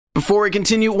Before we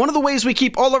continue, one of the ways we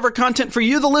keep all of our content for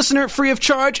you, the listener, free of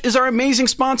charge is our amazing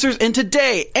sponsors, and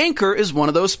today, Anchor is one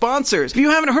of those sponsors. If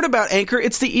you haven't heard about Anchor,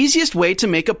 it's the easiest way to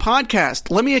make a podcast.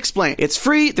 Let me explain. It's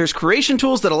free, there's creation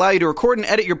tools that allow you to record and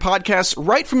edit your podcasts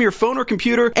right from your phone or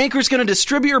computer. Anchor's going to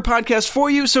distribute your podcast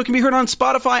for you so it can be heard on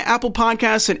Spotify, Apple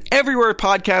Podcasts, and everywhere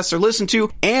podcasts are listened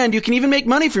to, and you can even make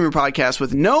money from your podcast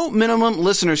with no minimum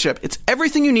listenership. It's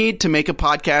everything you need to make a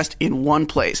podcast in one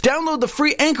place. Download the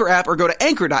free Anchor app or go to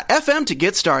anchor.fm to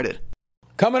get started.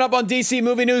 Coming up on DC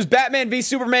Movie News, Batman v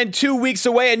Superman 2 weeks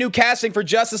away, a new casting for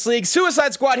Justice League,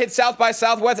 Suicide Squad hits South by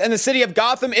Southwest, and the city of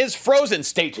Gotham is frozen.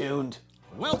 Stay tuned.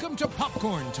 Welcome to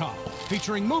Popcorn Talk,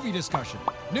 featuring movie discussion,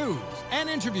 news, and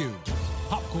interviews.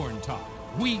 Popcorn Talk,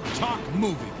 we talk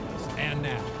movies. And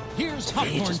now, here's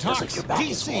Popcorn Talk's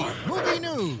DC Movie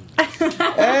News.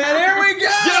 And here we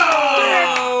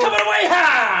go! Coming away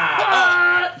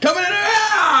high! Coming in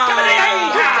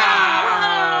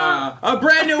a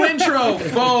brand new intro,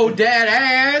 faux dad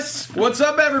ass. What's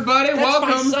up, everybody?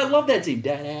 Welcome. I love that team,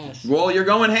 dad ass. Well, you're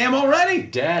going ham already?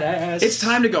 Dad ass. It's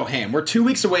time to go ham. We're 2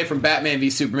 weeks away from Batman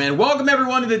v Superman. Welcome,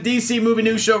 everyone, to the DC Movie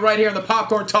News Show right here on the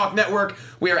Popcorn Talk Network.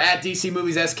 We are at DC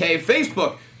Movies SK,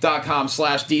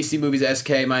 Facebook.com/DC Movies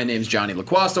SK. My name's Johnny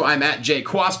LaQuasto. I'm at Jay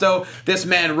Quasto. This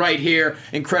man right here,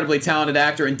 incredibly talented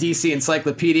actor in DC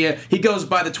Encyclopedia. He goes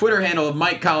by the Twitter handle of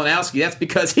Mike Kalinowski. That's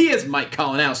because he is Mike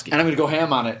Kalinowski. And I'm going to go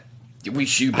ham on it. You I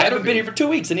better haven't been here for 2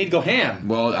 weeks. I need to go ham.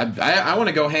 Well, I want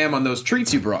to go ham on those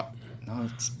treats you brought. No,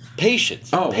 it's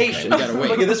patience. Oh, patience. okay, we gotta wait.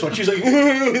 Look at this one. She's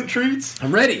like, treats.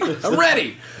 I'm ready. I'm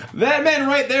ready. That man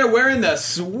right there wearing the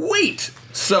sweet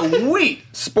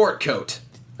sport coat.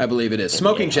 I believe it is.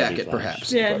 Smoking jacket,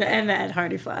 perhaps. Yeah, and that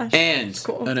Hardy Flash. And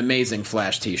cool. An amazing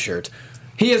Flash t-shirt.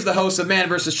 He is the host of Man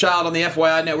vs. Child on the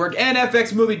FYI Network and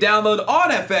FX Movie Download on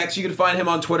FX. You can find him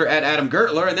on Twitter at Adam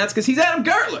Gertler, and that's because he's Adam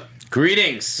Gertler.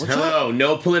 Greetings. Hello.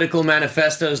 No political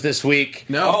manifestos this week.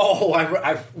 No. Oh,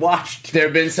 I've watched. There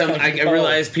have been some. I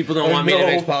realize people don't want me to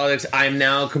mix politics. I'm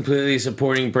now completely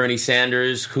supporting Bernie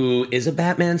Sanders, who is a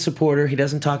Batman supporter. He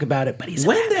doesn't talk about it, but he's.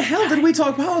 When the hell did we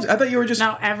talk politics? I thought you were just.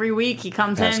 No, every week he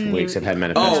comes Past in. weeks I've had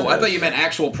manifestos. Oh, I thought you meant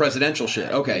actual presidential shit.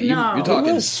 Okay, No. you're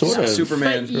talking sort of.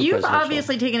 Superman. But you've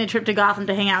obviously taken a trip to Gotham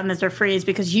to hang out with Mr. Freeze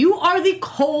because you are the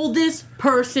coldest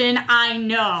person I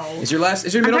know. Is your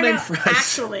middle name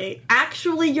Fries?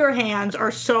 Actually, your hands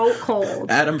are so cold.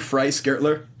 Adam Fries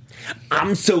Gertler.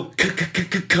 I'm so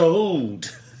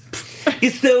cold.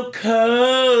 It's so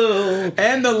cold.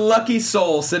 And the lucky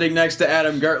soul sitting next to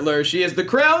Adam Gertler. She is the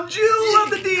crown jewel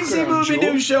of the DC Movie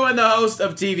News Show and the host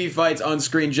of TV Fights on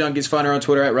Screen Junkies. Find her on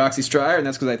Twitter at Roxy Stryer, and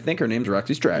that's because I think her name's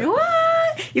Roxy Stryer. What?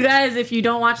 You guys, if you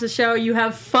don't watch the show, you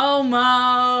have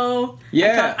FOMO.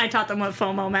 Yeah. I taught them what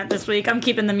FOMO meant this week. I'm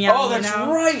keeping them young. Oh, that's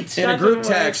right. In a That's group what it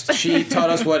was. text, she taught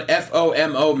us what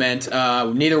FOMO meant.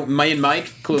 Neither me and Mike,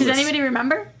 clueless. Does anybody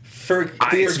remember?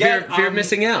 It's fear of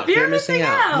missing out. Fear of missing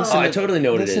out. Oh, I totally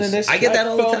know what it listen to is. this. I get that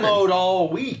all the time. FOMO'd all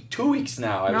week. 2 weeks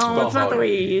now. No, that's not the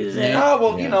way you use it. Oh,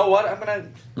 well, you know what? I'm going to...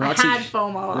 Roxy, I had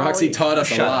FOMO. Roxy always. taught us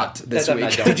a Shut lot up. this That- week.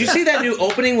 that- that- Did you see that new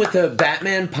opening with the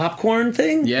Batman popcorn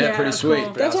thing? Yeah, pretty sweet.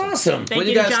 cool. That's awesome. Thank What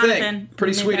do you to guys Jonathan, think?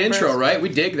 Pretty who made sweet that intro, first. right? We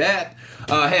dig that.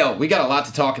 Hell, we got a lot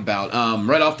to talk about.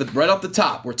 Right off the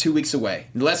top, we're 2 weeks away.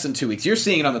 Less than 2 weeks. You're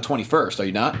seeing it on the 21st, are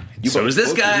you not? So is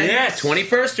this guy. Yes.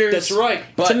 21sters. That's right.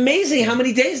 It's amazing how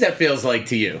many days that feels like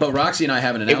to you. But Roxy and I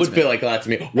have an It announcement. would feel like a lot to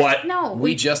me. What? No,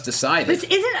 We just decided. This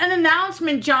isn't an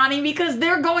announcement, Johnny, because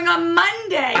they're going on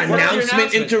Monday.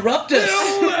 Announcement, interrupt us.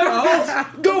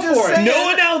 Go for it.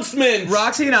 No announcement.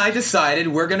 Roxy and I decided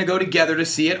we're going to go together to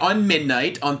see it on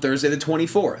midnight on Thursday the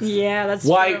 24th. Yeah, that's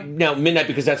Why true. now midnight?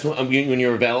 Because that's when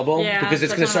you're available. Yeah, because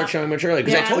it's that's going to start when showing much early.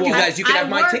 Because I Yeah. told you guys you could I have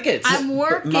my work- tickets. I'm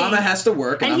working. Mama has to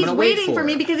work, and and I'm he's going to wait waiting for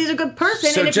me her. because he's a good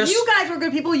person. So and if just- you guys were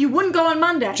good people, you wouldn't go on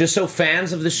Monday. Just so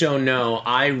fans of the show know,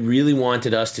 I really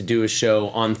wanted us to do a show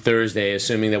on Thursday,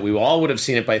 assuming that we all would have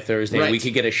seen it by Thursday. Right. We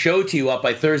could get a show to you up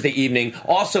by Thursday evening.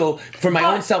 Also, for my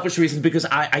own selfish reasons, because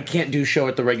I can't do a show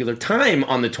at the regular time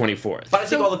on the 24th. But I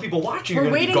think all the people watching are we're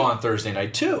going to be waiting- gone Thursday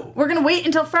night, too. We're going to wait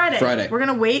until Friday. Friday. We're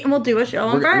going to wait and we'll do a show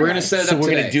on We're Friday. going to set it So up we're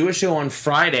today. going to do a show on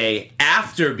Friday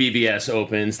after BBS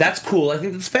opens. That's cool. I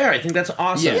think that's fair. I think that's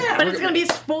awesome. Yeah. But it's going to be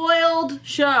a spoiled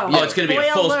show. Oh, it's going to be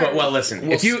a full Spoiler. sport. Well,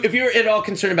 listen, if you're at all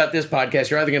concerned about this podcast,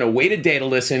 you're either going to wait a day to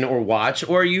listen or watch,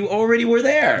 or you already were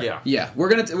there. Yeah. Yeah,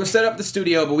 we'll set up the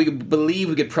studio, but we believe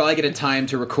we could probably get a time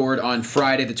to record on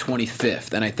Friday the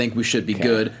 25th, and I think we should be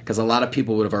good because a lot of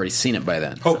people would have already seen it by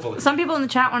then. Hopefully. Some people in the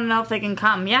chat want to know if they can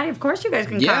come. Yeah, of course you guys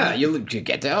can Yeah, come. you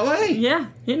get to LA. Yeah,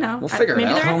 you know. We'll figure it maybe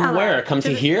out. they're in Come LA. where? Come to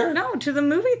the- here? No, to the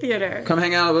movie theater. Come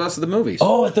hang out with us at the movies.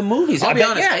 Oh, at the movies. I'll be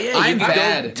honest. Yeah, I'm you go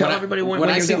bad. Tell when everybody when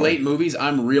I you're see going. late movies,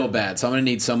 I'm real bad, so I'm gonna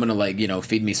need someone to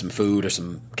feed me some food or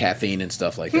some caffeine and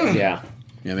stuff like that. Yeah.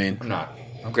 You know what I mean? I'm not.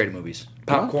 I'm great at movies.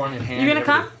 Popcorn and ham. You're gonna and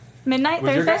come everything. midnight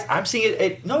With your Thursday. guys? I'm seeing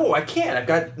it. No, I can't. I've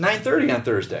got 9:30 on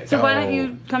Thursday. So why don't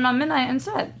you come on midnight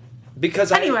instead?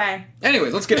 Because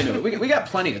Anyways, let's get into it. We got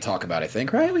plenty to talk about, I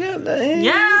think, right? We got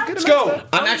Yeah. good Let's amount of go. stuff.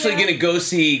 I'm actually going to go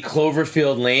see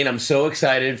Cloverfield Lane. I'm so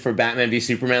excited for Batman v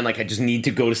Superman. Like, I just need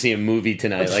to go to see a movie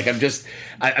tonight. Like, I'm just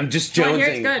jonesing. I hear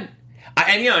it's good.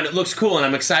 And it looks cool, and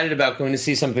I'm excited about going to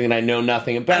see something that I know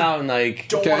nothing about. And like,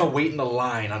 don't Okay. want to wait in the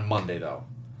line on Monday though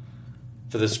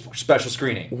for this special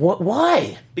screening what?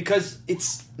 Why? because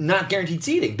it's not guaranteed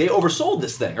seating. They oversold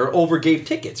this thing or overgave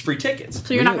tickets, free tickets.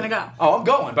 So you're not gonna go. Oh, I'm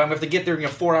going, but I'm gonna have to get there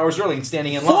 4 hours early and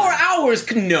standing in 4 line. hours?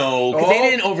 No, because they Oh.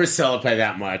 didn't oversell it by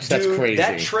that much. That's Dude, crazy.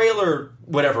 That trailer,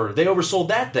 whatever, they oversold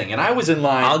that thing, and I was in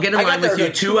line. I'll get in I got line there with you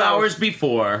like 2 hours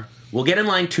before. We'll get in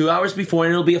line 2 hours before,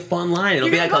 and it'll be a fun line. It'll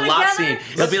You're be like gonna a go lot together?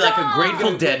 scene. It'll be like a Stop!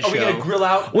 Grateful Dead show. Are we gonna grill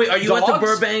out? Wait, are you at the dogs?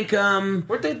 Burbank?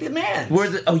 We're at the Mans.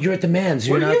 You're at the Mans.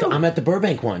 You're Where are not. you? I'm at the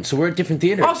Burbank one. So we're at different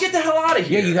theaters. Oh, get the hell out of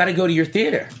here! Yeah, you got to go to your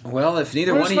theater. Well, if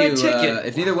neither Where's one my of you, ticket?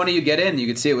 if neither one of you get in, you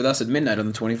could see it with us at midnight on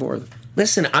the 24th.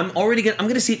 Listen, I'm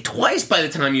gonna see it twice by the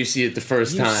time you see it the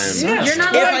first time. Yeah. You're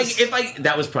not If I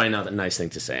that was probably not a nice thing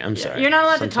to say. I'm sorry. You're not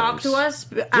allowed to talk Sometimes. to us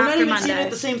We're not after even Monday. seeing it at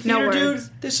the same No theater, dude. words.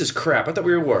 This is crap. I thought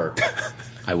we were.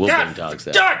 I will bring dogs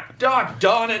there.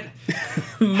 Darn it!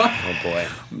 Oh boy.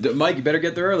 Mike, you better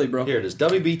get there early, bro. Here it is.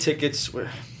 WB tickets.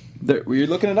 Were you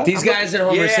looking it up? These guys at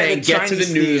home are Yeah, saying, the "Get to the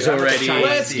Chinese news theater. I'm at the already." Chinese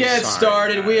Let's get Sorry,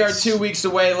 started. We are guys. 2 weeks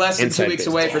away, less than Inside 2 weeks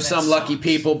baseball. away for some lucky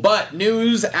people. But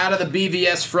news out of the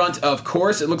BVS front, of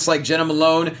course. It looks like Jenna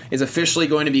Malone is officially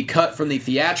going to be cut from the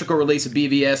theatrical release of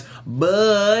BVS,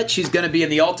 but she's going to be in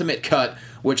the ultimate cut,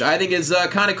 which I think is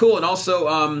kind of cool. And also,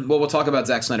 we'll talk about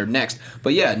Zack Snyder next.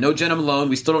 But yeah, no Jenna Malone.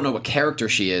 We still don't know what character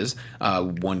she is.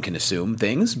 One can assume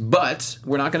things, but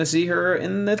we're not going to see her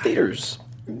in the theaters.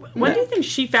 When do you think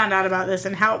she found out about this,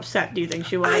 and how upset do you think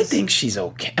she was? I think she's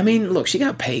okay. I mean, look, she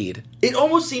got paid. It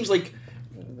almost seems like,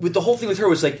 with the whole thing with her,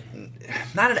 was like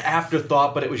not an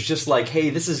afterthought, but it was just like, hey,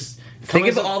 this is. Think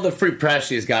of all the free press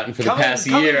she's gotten for the Coming- past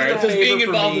coming year. with a Just being favor for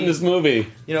involved me. in this movie.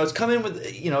 It's come in with,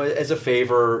 as a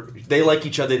favor. They like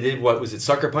each other. They did, what was it,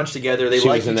 Sucker Punch together. They She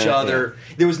like was in each that, other.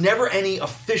 There was never any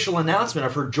official announcement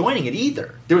of her joining it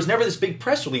either. There was never this big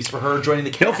press release for her joining the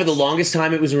cast. No, for the longest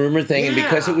time it was a rumor thing, and Yeah.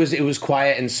 because it was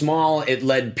quiet and small, it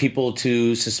led people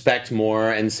to suspect more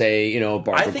and say,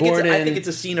 Barbara I think Gordon. I think it's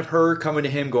a scene of her coming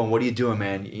to him, going, "What are you doing,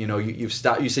 man? You've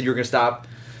stopped. You said you were going to stop.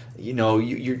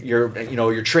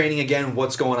 You're training again.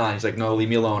 What's going on?" He's like, "No, leave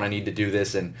me alone. I need to do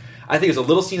this." And I think it's a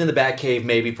little scene in the Batcave,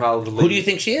 maybe, probably. Who do you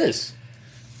think she is?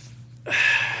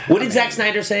 What did Zack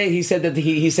Snyder say? He said that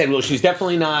he said, well, she's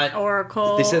definitely not.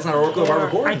 Oracle. They said it's not Oracle or Barbara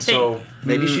I Gordon, think- so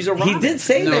maybe she's a Robin. He did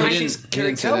say No, that. he she's didn't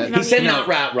Karen say Kelly. that. No, He said No. not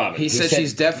Robin. He said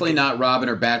she's definitely not Robin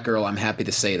or Batgirl. I'm happy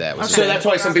to say that. So that's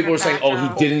why some people were saying, oh,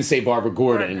 Batgirl. he didn't say Barbara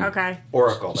Gordon. Okay.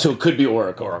 Oracle. So it could be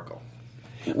Oracle. Oracle.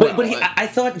 But Well, I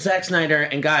thought Zack Snyder,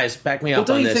 and guys, back me Well, up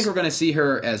don't on you this. think we're going to see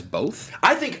her as both?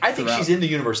 I think Throughout. she's in the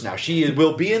universe now. She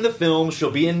will be in the films.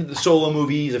 She'll be in the solo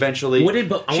movies eventually. I want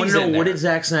She's to know, in what there. did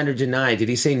Zack Snyder deny? Did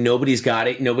he say nobody's got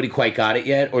it, nobody quite got it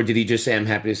yet? Or did he just say, I'm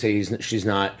happy to say she's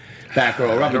not Batgirl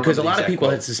or Robin? don't Because a remember the lot of exact people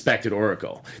quote. had suspected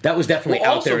Oracle. That was definitely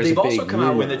Well, out also, there as a they've big also come out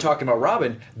when rumor. they're talking about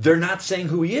Robin. They're not saying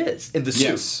who he is in the suit.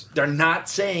 Yes. They're not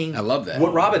saying. I love that.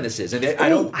 What Robin this is, and I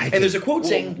don't. I and think- there's a quote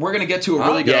saying. We're going to get to a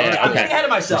really good Yeah, article. I'm getting ahead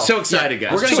of myself. So excited,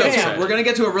 guys. We're So going excited. to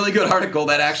get to a really good article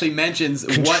that actually mentions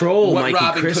Control what Mikey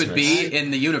Robin Christmas. could be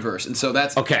in the universe, and so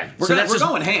that's Okay, We're, so gonna, that's we're just-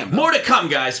 going ham. More to come,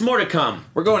 guys. More to come.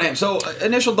 We're going ham. So,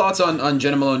 initial thoughts on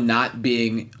Jenna Malone not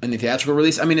being in the theatrical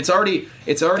release. I mean, it's already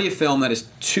a film that is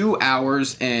 2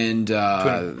 hours and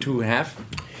 2.5.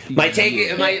 My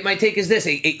take is this.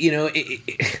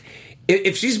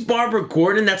 If she's Barbara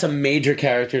Gordon, that's a major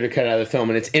character to cut out of the film,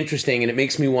 and it's interesting, and it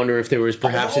makes me wonder if there was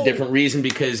perhaps a different reason,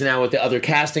 because now with the other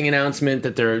casting announcement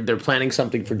that they're planning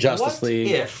something for Justice What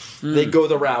League. if they go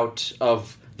the route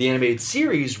of the animated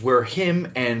series where him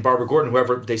and Barbara Gordon,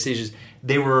 whoever they say she is,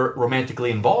 they were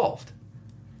romantically involved?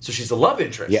 So she's a love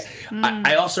interest. Yeah.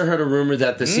 I also heard a rumor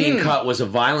that the scene cut was a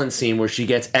violent scene where she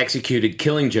gets executed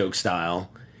Killing Joke style,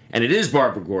 and it is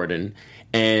Barbara Gordon,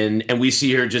 and we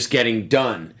see her just getting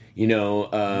done,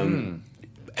 And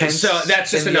so that's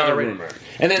just in the another R-rated. rumor.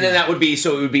 And then that would be,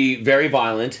 so it would be very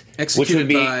violent, which would executed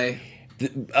be by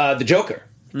the Joker,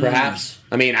 perhaps.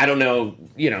 I mean, I don't know.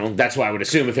 That's why I would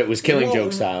assume if it was Killing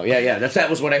Joke style. Yeah. That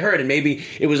was what I heard, and maybe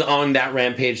it was on that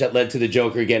rampage that led to the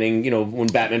Joker getting. When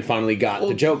Batman finally got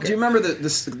the Joker. Do you remember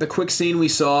the quick scene we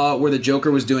saw where the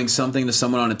Joker was doing something to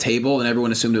someone on a table and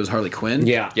everyone assumed it was Harley Quinn?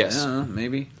 Yeah. Yes.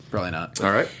 Maybe. Probably not.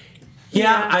 All right.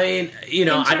 Yeah, I mean,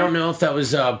 I don't know if that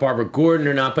was Barbara Gordon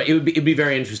or not, but it'd be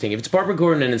very interesting. If it's Barbara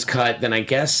Gordon and it's cut, then I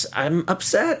guess I'm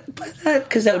upset by that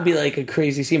because that would be like a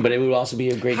crazy scene, but it would also be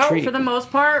a great treat. For the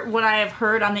most part, what I have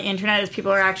heard on the internet is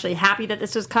people are actually happy that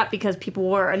this was cut because people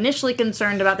were initially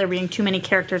concerned about there being too many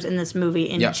characters in this movie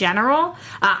in general.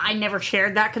 I never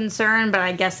shared that concern, but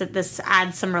I guess that this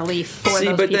adds some relief for those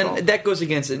people. Then that goes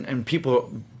against and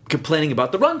people complaining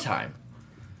about the runtime.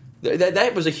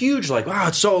 That was a huge wow,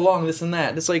 it's so long, this and that.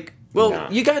 And it's like,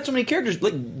 well, you got so many characters.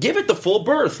 Give it the full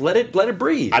berth. Let it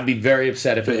breathe. I'd be very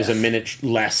upset if it was a minute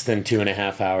less than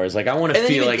 2.5 hours. I want to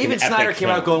feel even Snyder came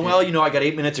out going, well, I got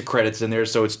 8 minutes of credits in there,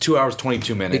 so it's 2 hours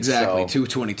 22 minutes. Exactly, so.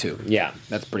 2:22. Yeah,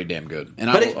 that's pretty damn good. And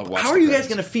how are you guys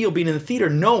going to feel being in the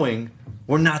theater knowing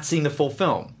we're not seeing the full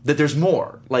film? That there's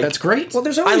more. That's great. Well,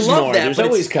 there's always more. There's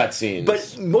always cutscenes.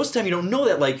 But most of the time you don't know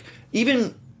that.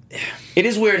 Even. It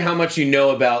is weird how much you know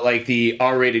about the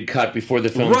R-rated cut before the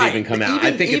films even come out.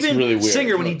 I think it's really weird.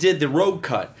 Singer, when he did the Rogue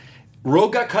cut,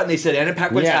 Rogue got cut and they said Anna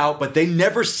Paquin's out, but they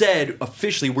never said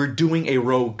officially we're doing a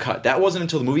Rogue cut. That wasn't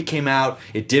until the movie came out.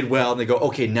 It did well, and they go,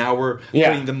 okay, now we're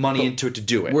putting the money into it to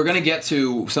do it. We're going to get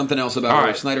to something else about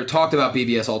where Snyder talked about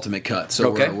BVS Ultimate Cut. So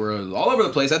we're all over the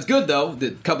place. That's good though.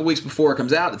 The couple weeks before it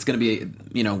comes out, it's going to be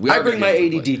I bring my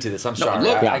ADD to this. I'm sorry.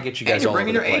 Look, I get you guys all over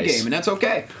the place. You're bringing your A game, and that's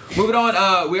okay. Moving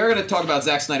on, we are going to talk about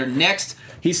Zack Snyder next.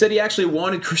 He said he actually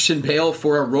wanted Christian Bale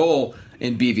for a role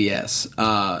in BVS.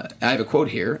 I have a quote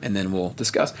here, and then we'll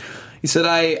discuss. He said,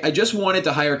 I just wanted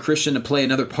to hire Christian to play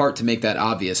another part to make that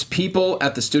obvious. People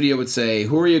at the studio would say,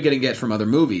 who are you going to get from other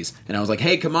movies? And I was like,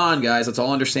 hey, come on, guys. Let's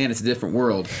all understand it's a different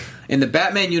world. In the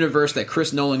Batman universe that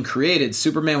Chris Nolan created,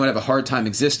 Superman would have a hard time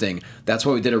existing. That's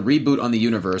why we did a reboot on the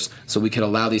universe, so we could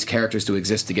allow these characters to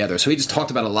exist together. So he just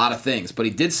talked about a lot of things, but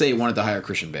he did say he wanted to hire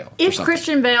Christian Bale. If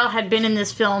Christian Bale had been in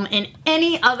this film in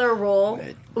any other role,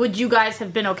 would you guys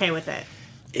have been okay with it?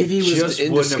 If he was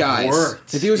in disguise.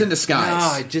 If he was in disguise.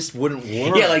 No, it just wouldn't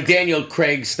work. Yeah, like Daniel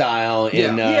Craig style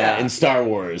in Star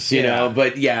Wars, you know?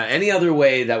 But any other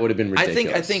way, that would have been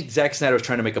ridiculous. I think Zack Snyder was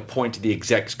trying to make a point to the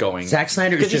execs going... Zack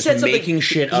Snyder is just making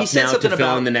shit up now to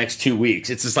film in the next 2 weeks.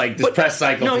 It's just like this press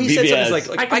cycle from BVS. He said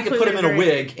something like I could put him in a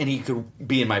wig and he could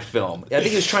be in my film. I think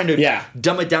he was trying to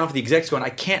dumb it down for the execs going, I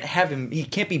can't have him... He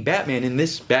can't be Batman in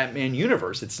this Batman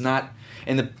universe. It's not...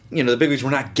 And the big wigs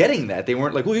were not getting that. They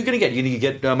weren't like, who are you going to get? You're going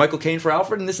to get Michael Caine for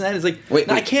Alfred and this and that? It's like,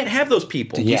 wait, I can't have those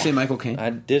people. Did you say Michael Caine?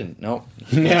 I didn't. No.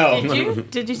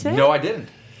 Did you say? No, I didn't.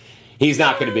 He's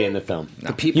not going to be in the film.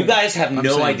 The people, you guys have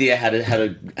no idea how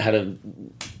to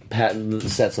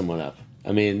set someone up.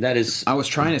 I mean, that is. I was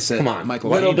trying to say, come on,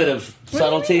 Michael. A little bit of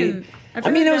subtlety.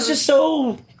 I mean, it was just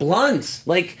so blunt.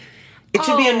 It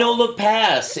should be a no-look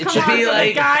pass. It should be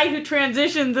like a guy who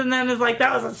transitions and then is like,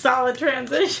 "That was a solid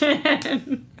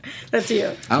transition." That's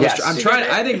you. I'm trying.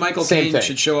 I think Michael Caine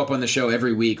should show up on the show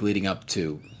every week leading up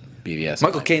to BVS.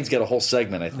 Michael Caine's got a whole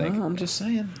segment, I think. Oh, I'm just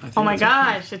saying. Oh my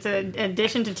gosh! It's an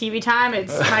addition to TV time.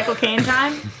 It's Michael Caine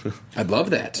time. I'd love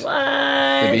that.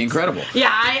 What? It'd be incredible.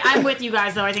 Yeah, I'm with you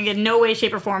guys though. I think in no way,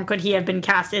 shape, or form could he have been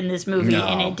cast in this movie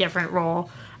in a different role.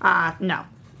 No.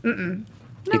 No.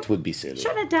 It would be silly.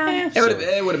 Shut it down.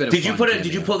 It would have been.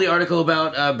 Did you pull the article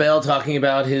about Bale talking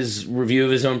about his review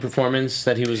of his own performance?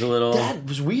 That he was a little. That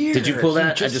was weird. Did you pull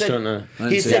that? I just don't know.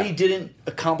 He said he didn't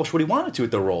accomplish what he wanted to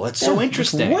with the role. That's so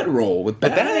interesting. What role with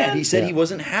Batman? He said he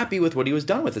wasn't happy with what he was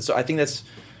done with it. So I think that's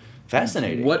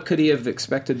fascinating. What could he have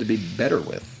expected to be better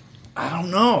with? I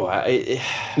don't know. I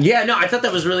thought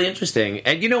that was really interesting.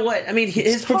 And you know what? I mean,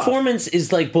 his performance is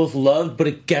both loved, but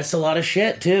it gets a lot of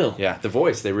shit too. Yeah, the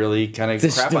voice. They really kind of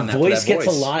crap on that. The voice gets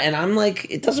a lot, and I'm like,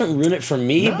 it doesn't ruin it for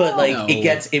me, but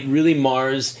it really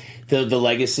mars the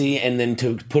legacy, and then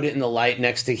to put it in the light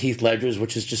next to Heath Ledger's,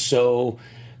 which is just so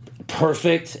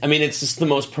perfect. I mean, it's just the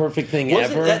most perfect thing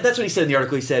ever. That's what he said in the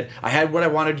article. He said, I had what I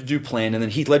wanted to do planned, and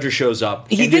then Heath Ledger shows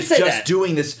up. He did say that.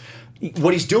 Doing this...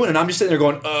 What he's doing, and I'm just sitting there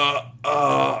going,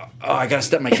 I gotta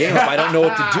step my game up. I don't know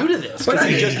what to do to this.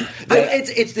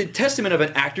 It's the testament of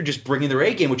an actor just bringing their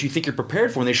A game, which you think you're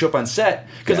prepared for when they show up on set.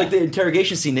 Because the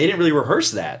interrogation scene, they didn't really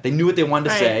rehearse that. They knew what they wanted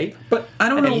to say. But I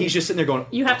don't know. And he's just sitting there going,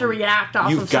 you have to react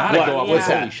off you've got to go off.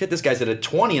 Holy shit, this guy's at a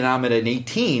 20 and I'm at an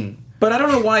 18. But I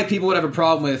don't know why people would have a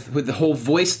problem with the whole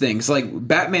voice thing. It's like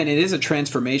Batman, it is a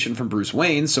transformation from Bruce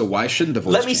Wayne, so why shouldn't the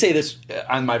voice Let me say this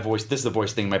on my voice. This is the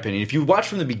voice thing, in my opinion. If you watch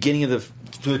from the beginning of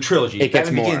the trilogy, it gets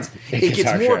more. It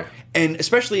gets more. And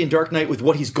especially in Dark Knight with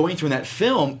what he's going through in that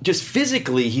film, just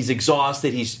physically, he's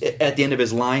exhausted. He's at the end of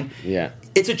his line. Yeah.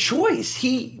 It's a choice.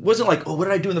 He wasn't like, what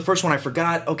did I do in the first one? I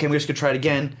forgot. Okay, I'm just going to try it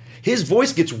again. His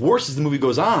voice gets worse as the movie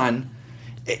goes on.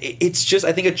 it's just,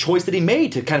 I think, a choice that he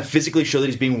made to kind of physically show that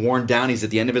he's being worn down. He's at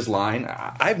the end of his line.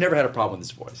 I've never had a problem with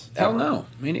his voice. Hell no,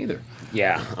 me neither.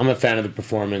 Yeah, I'm a fan of the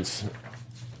performance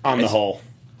on the whole.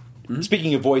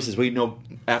 Speaking of voices, we know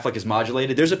Affleck is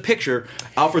modulated. There's a picture.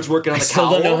 Alfred's working on the cowl. I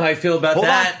still don't know how I feel about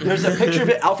that. On. There's a picture of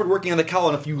it. Alfred working on the cowl,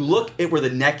 and if you look at where the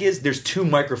neck is, there's 2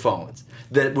 microphones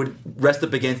that would rest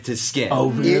up against his skin. Oh,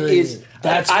 really? It is.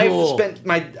 That's I've cool. spent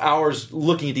my hours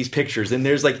looking at these pictures, and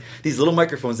there's like these little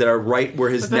microphones that are right where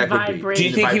his neck would be. Do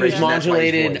you think he was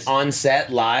modulated on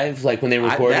set live, like when they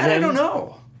recorded him? I don't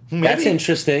know. Maybe. That's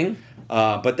interesting.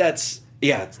 But that's.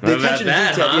 Yeah,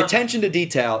 the attention to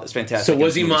detail is fantastic. So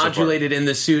was he modulated in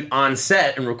the suit on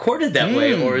set and recorded that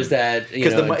way, or is that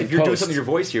because if you're doing something, your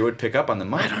voice here would pick up on the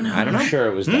mic? I don't know. I'm sure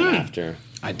it was done after.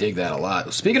 I dig that a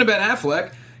lot. Speaking of Ben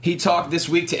Affleck, he talked this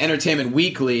week to Entertainment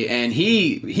Weekly, and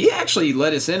he actually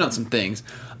let us in on some things.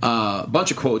 A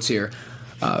bunch of quotes here.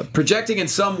 Projecting in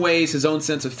some ways his own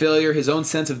sense of failure, his own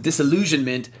sense of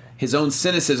disillusionment, his own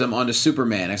cynicism onto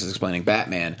Superman, as he's explaining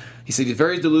Batman. He said he's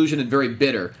very delusioned and very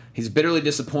bitter. He's bitterly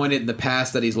disappointed in the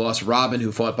past that he's lost Robin,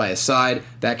 who fought by his side.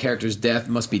 That character's death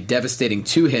must be devastating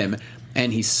to him,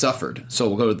 and he suffered. So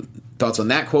we'll go to the thoughts on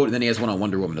that quote, and then he has one on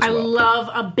Wonder Woman as well. I love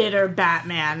a bitter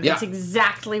Batman. Yeah. That's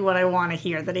exactly what I want to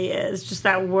hear that he is. Just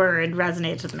that word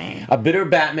resonates with me. A bitter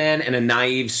Batman and a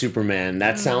naive Superman.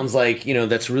 That sounds like,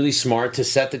 that's really smart to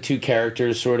set the two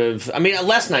characters sort of... I mean, a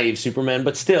less naive Superman,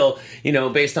 but still,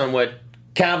 based on what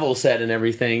Cavill said and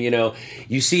everything,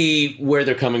 you see where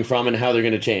they're coming from and how they're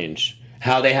going to change.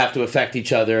 How they have to affect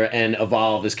each other and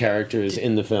evolve as characters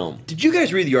in the film. Did you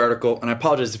guys read the article? And I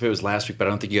apologize if it was last week, but I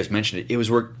don't think you guys mentioned it. It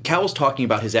was where Cavill's talking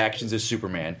about his actions as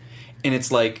Superman. And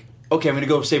it's like, okay, I'm going to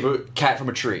go save a cat from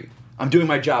a tree. I'm doing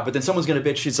my job. But then someone's going to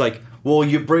bitch. She's like, well,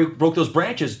 you broke those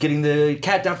branches getting the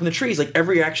cat down from the trees. Like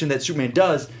every action that Superman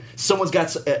does, someone's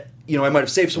got... I might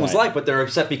have saved someone's life, but they're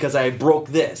upset because I broke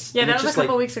this. Yeah, that was a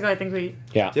couple weeks ago, I think we...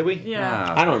 Yeah. Did we?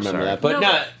 Yeah. I don't remember that,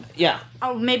 but yeah.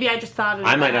 Oh, maybe I just thought...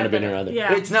 I might not have been here either.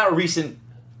 Yeah. It's not recent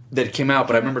that it came out,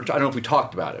 but I remember... I don't know if we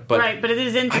talked about it, but... Right, but it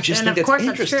is interesting. I just and think of course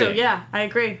that's that's true. Yeah, I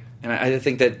agree. And I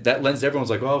think that lends to everyone's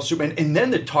like, oh, Superman... And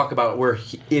then they talk about where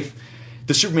if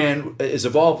the Superman is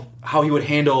evolved, how he would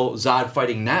handle Zod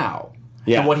fighting now.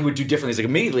 Yeah. And what he would do differently. He's like,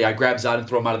 immediately I grab Zod and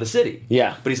throw him out of the city.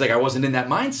 Yeah. But he's like, I wasn't in that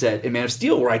mindset in Man of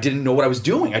Steel where I didn't know what I was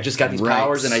doing. I just got these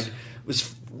powers and I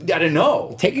didn't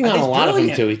know. Taking on a lot of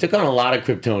them, too. He took on a lot of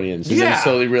Kryptonians. And then he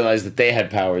slowly realized that they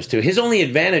had powers, too. His only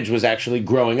advantage was actually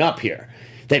growing up here.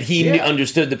 That he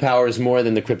understood the powers more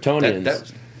than the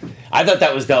Kryptonians. I thought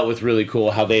that was dealt with really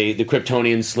cool, how the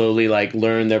Kryptonians slowly,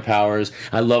 learn their powers.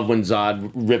 I love when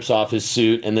Zod rips off his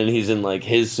suit, and then he's in,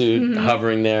 his suit,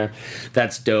 hovering there.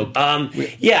 That's dope.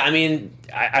 Yeah, I mean,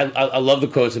 I love the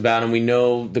quotes about him. We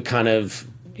know the kind of,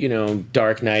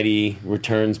 Dark Knight-y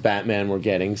Returns Batman we're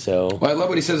getting, so... Well, I love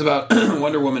what he says about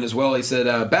Wonder Woman as well. He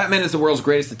said, Batman is the world's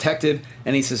greatest detective,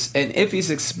 and if he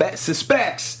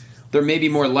suspects there may be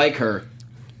more like her...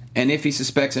 And if he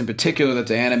suspects in particular that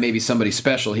Diana may be somebody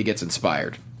special, he gets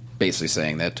inspired. Basically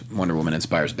saying that Wonder Woman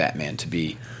inspires Batman to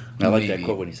be... I like that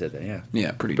quote when he said that, yeah.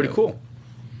 Yeah, pretty cool.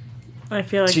 I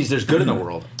feel like... Jeez, there's good in the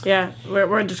world. Yeah,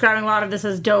 we're describing a lot of this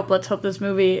as dope. Let's hope this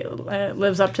movie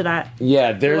lives up to that.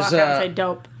 Yeah, there's... Walk out and say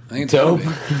dope. I think it's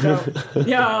dope.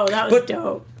 Yo, that was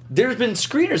dope. There's been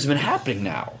screeners have been happening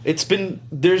now. It's coming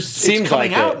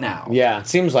out now. Yeah, it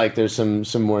seems like there's some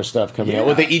more stuff coming out.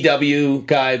 With the EW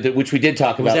guy, which we did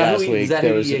talk about last week.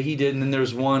 He did, and then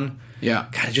there's one. Yeah.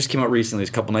 God, it just came out recently, a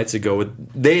couple nights ago.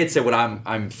 They had said what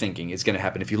I'm thinking is going to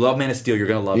happen. If you love Man of Steel, you're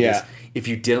going to love this. If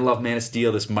you didn't love Man of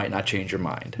Steel, this might not change your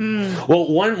mind. Well,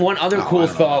 one other cool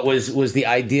thought was the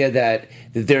idea that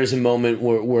there's a moment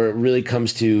where it really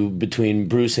comes to between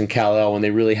Bruce and Kal-El when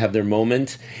they really have their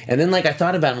moment. And then, I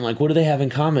thought about it, I'm like, what do they have in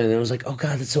common? And I was like, oh,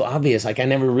 God, that's so obvious. I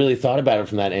never really thought about it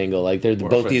from that angle. They're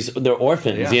orphans. They're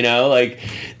orphans,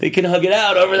 they can hug it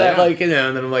out over that, and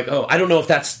then I'm like, oh, I don't know if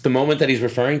that's the moment that he's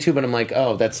referring to, but I'm like,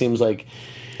 oh, that seems like...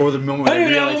 Or the moment I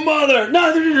didn't have a mother,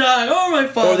 neither did I, or my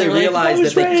father. Or they realize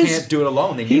that they can't do it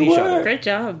alone. They need each other. Great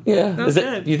job. Yeah.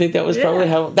 You think that was probably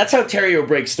how... That's how Terry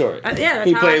O'Brake's story. That's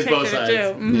he how plays I both sides. Too.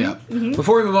 Mm-hmm. Yeah. Mm-hmm.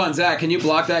 Before we move on, Zach, can you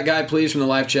block that guy, please, from the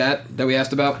live chat that we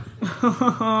asked about?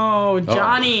 Oh,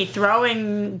 Johnny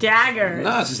throwing daggers.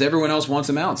 No, it's just everyone else wants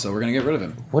him out, so we're going to get rid of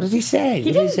him. What did he say?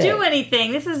 He didn't do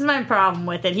anything. This is my problem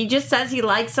with it. He just says he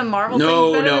likes some Marvel things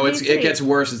better No, than it gets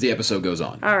worse as the episode goes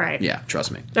on. All right. Yeah,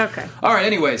 trust me. Okay. All right,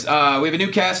 anyways, we have a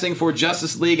new casting for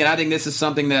Justice League, and I think this is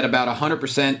something that about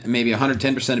 100%, maybe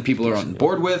 110% of people are on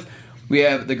board with. We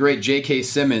have the great J.K.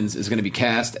 Simmons is going to be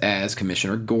cast as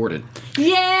Commissioner Gordon.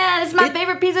 Yeah, it's my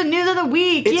favorite piece of news of the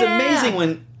week. It's amazing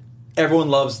when everyone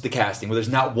loves the casting, where there's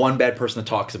not one bad person that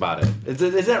talks about it.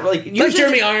 Is that really... Like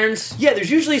Jeremy Irons? Yeah, there's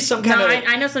usually some kind of...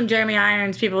 I know some Jeremy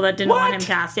Irons people that didn't want him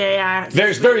cast. Yeah.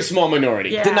 Very small minority.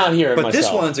 Yeah. Did not hear it But myself.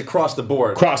 this one's across the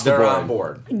board. They're on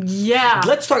board. Yeah.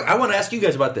 Let's talk... I want to ask you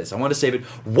guys about this. I want to save it.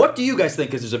 What do you guys think?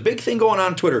 Because there's a big thing going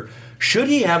on Twitter. Should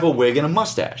he have a wig and a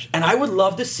mustache? And I would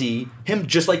love to see him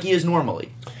just like he is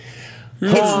normally.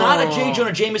 It's not a J.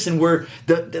 Jonah Jameson where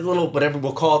the little, whatever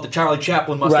we'll call it, the Charlie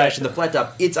Chaplin mustache and the flat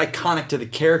top. It's iconic to the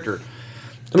character.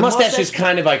 The mustache is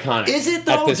kind of iconic. Is it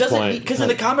though? At this point, because in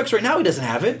the comics right now he doesn't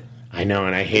have it. I know,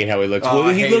 and I hate how he looks. Oh,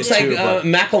 well, he looks like too,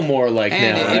 Macklemore like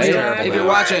And now. if you're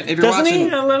watching, Doesn't he?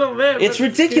 A little bit. It's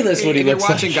ridiculous what he if you're looks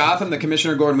watching like. Gotham, the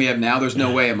Commissioner Gordon we have now, there's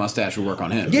no way a mustache would work on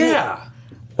him. Yeah.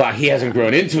 Well, he hasn't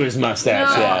grown into his mustache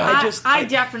No, yet. I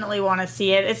definitely want to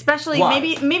see it, especially Why?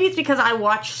 maybe it's because I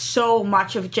watch so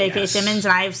much of J.K. Simmons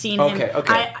and I have seen him.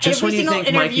 Okay. Just every when you single think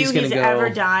interview Mikey's gonna he's go- ever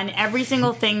done, every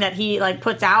single thing that he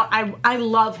puts out, I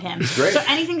love him. Great. So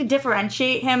anything to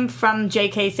differentiate him from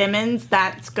J.K. Simmons,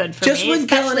 that's good for Just me. when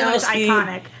Especially when it's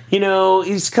Kalinowski, iconic.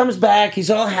 he comes back, he's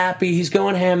all happy, he's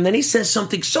going ham, then he says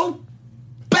something so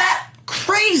bat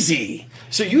crazy.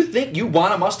 So you think you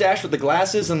want a mustache with the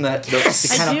glasses and the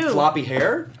kind I of do. floppy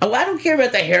hair? Oh, I don't care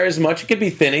about the hair as much. It could be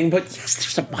thinning, but yes,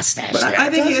 there's a mustache. But there. I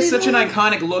think he has Does such an though?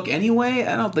 iconic look anyway.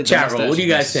 I don't think. the Chat roll. mustache What do you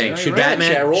is guys think? necessary. Should Right,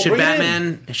 chat roll,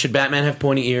 Should Batman have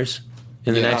pointy ears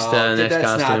in the next that's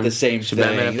costume? not the same Should thing.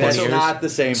 Batman have That's pointy ears? not the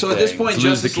same So thing. at this point,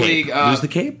 Lose the Justice cape. League. Lose the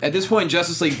cape? At this point,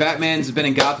 Justice League, Batman's been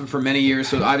in Gotham for many years,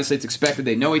 so obviously it's expected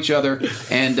they know each other.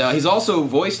 And he's also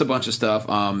voiced a bunch of stuff: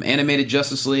 animated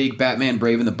Justice League, Batman,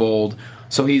 Brave and the Bold.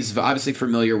 So he's obviously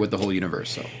familiar with the whole universe.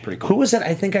 So pretty cool. Who was that?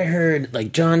 I think I heard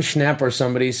like John Schnapp or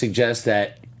somebody suggest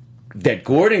that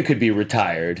Gordon could be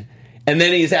retired, and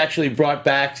then he's actually brought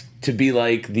back to be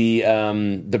like the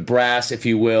brass, if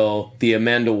you will, the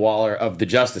Amanda Waller of the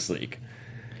Justice League.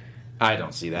 I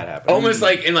don't see that happening. Almost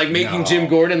like in making No. Jim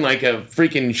Gordon like a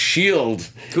freaking Shield,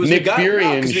 we Nick got, Fury,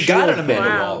 no, and 'cause we got an Shield. Amanda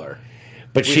Wow. Waller.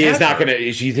 But she have is not her. going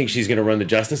to. You think she's going to run the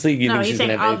Justice League? You No, think he's she's going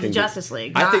saying to have of the anything? Justice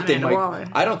League. I not think they Amanda might. Waller.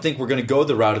 I don't think we're going to go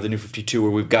the route of the New 52 where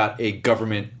we've got a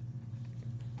government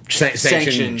Sanctioned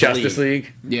sanctioned Justice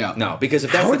League. Yeah. No, because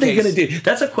if that's How are the they case, going to do?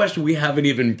 That's a question we haven't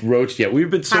even broached yet. We've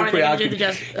been so How are they gonna do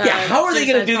preoccupied. the How are they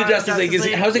going to do the Suicide Justice League? Justice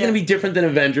League? How is it going to Yeah. be different than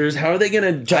Avengers? How are they going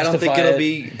to justify I don't think it'll it?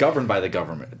 be governed by the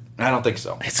government. I don't think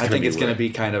so. I gonna think be it's going to weird. be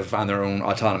kind of on their own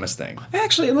autonomous thing.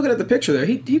 Actually, looking at the picture there,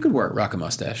 he could rock a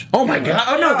mustache. Oh my god!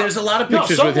 Oh no, there's a lot of No,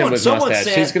 pictures with him with mustache.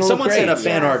 He's going to look someone great. sent a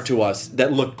fan art to us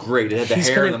that looked great. It had the He's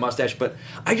hair gonna- and the mustache, but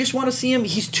I just want to see him.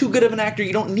 He's too good of an actor.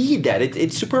 You don't need that.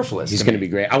 It's superfluous. He's going to be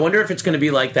great. I wonder if it's going to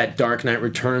be like that Dark Knight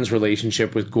Returns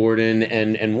relationship with Gordon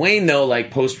and Wayne, though,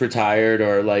 like post-retired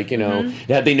or like, you know, Mm-hmm.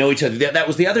 that they know each other. That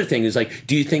was the other thing is like,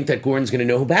 do you think that Gordon's going to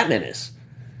know who Batman is?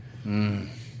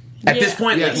 At this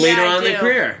point, like Yes. later Yeah, I on in do. their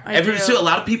career. I do. So a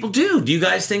lot of people do. Do you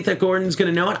guys think that Gordon's going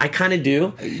to know it? I kind of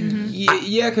do.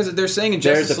 Yeah, because they're saying in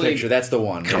There's Justice the League. picture. That's the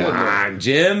one. Come Yeah. on,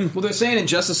 Jim. Well, they're saying in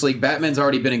Justice League, Batman's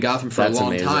already been in Gotham for That's a long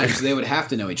amazing. time, so they would have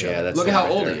to know each other. Yeah, that's Look at the how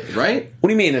right old there. he is, right? What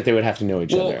do you mean that they would have to know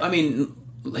each Well, other? I mean,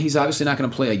 he's obviously not going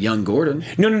to play a young Gordon.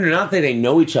 No, not that they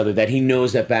know each other, that he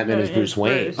knows that Batman is It's Bruce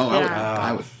Wayne. Bruce. Oh, Yeah.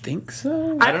 I would think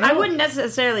so. I wouldn't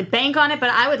necessarily bank on it, but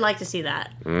I would like to see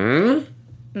that.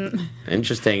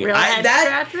 Interesting. Real head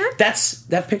scratcher?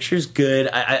 That picture's good.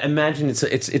 I imagine it's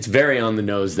very on the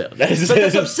nose though. But that's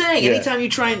what I'm saying. Yeah. Anytime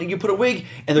you put a wig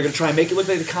and they're going to try and make it look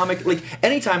like the comic, like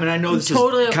anytime, and I know this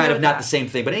totally is okay kind of with not that. the same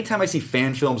thing, but anytime I see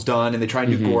fan films done and they try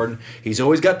and do Mm-hmm. Gordon, he's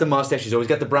always got the mustache, he's always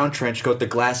got the brown trench coat, the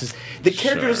glasses. The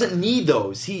character doesn't need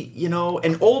those. And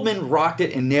Oldman rocked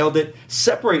it and nailed it.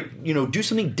 Separate, do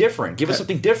something different. Give us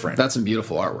something different. That's some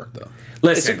beautiful artwork, though.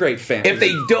 Listen, It's a great fan. If they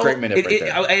It's a don't, great minute right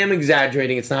there. I am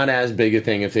exaggerating. It's not as big a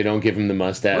thing if they don't give him the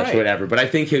mustache Right. or whatever. But I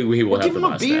think he will Well, have give the him a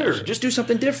mustache. beard. Just do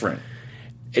something different.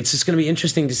 It's just going to be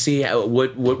interesting to see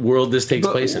what world this takes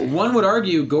But place in. one would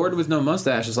argue Gordon with no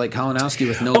mustache is like Kalinowski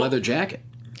with no leather jacket.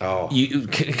 Oh. You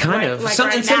kind of. Like And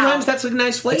right sometimes now. that's a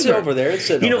nice flavor. It's over there. It's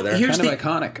sitting over there. Here's Kind the of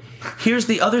iconic. Here's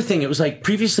the other thing. It was like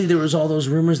previously there was all those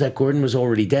rumors that Gordon was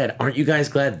already dead. Aren't you guys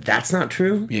glad that's not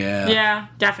true? Yeah. Yeah,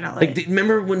 definitely. Like,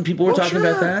 remember when people were talking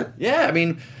about that? Yeah, I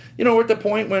mean, we're at the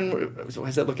point when... Why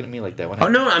is that looking at me like that? What Oh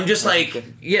happened? no, I'm just like,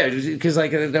 yeah, because like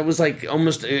that was like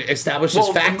almost established as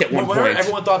fact at one whenever point.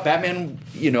 Everyone thought Batman,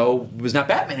 was not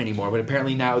Batman anymore, but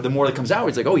apparently now the more that comes out,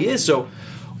 it's like, oh, he is. So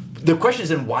the question is,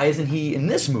 then why isn't he in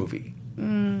this movie?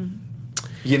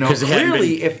 You know,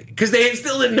 clearly, because they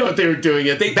still didn't know what they were doing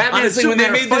yet. Batman and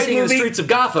Superman are fighting in the streets of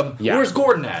Gotham. Yeah. Where's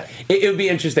Gordon at? It would be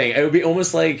interesting. It would be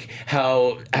almost like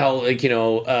how like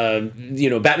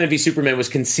Batman v Superman was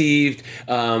conceived,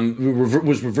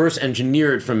 was reverse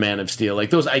engineered from Man of Steel.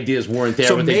 Like those ideas weren't there.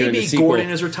 So when maybe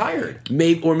Gordon is retired.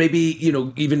 Maybe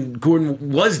even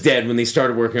Gordon was dead when they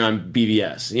started working on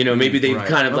BVS. You know, maybe they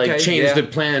kind of changed the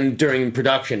plan during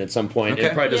production at some point. Okay.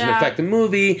 It probably doesn't affect the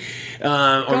movie,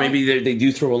 or maybe they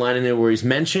do throw a line in there where he's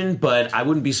mentioned, but I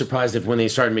wouldn't be surprised if when they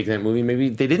started making that movie, maybe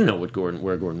they didn't know where Gordon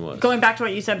was. Going back to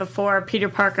what you said before, Peter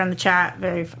Parker in the chat,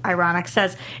 very ironic,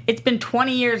 says, it's been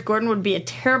 20 years. Gordon would be a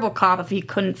terrible cop if he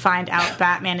couldn't find out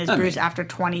Batman is Bruce after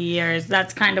 20 years.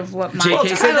 That's kind of what my...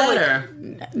 JK said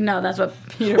that, No, that's what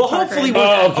Peter Parker...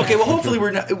 Hopefully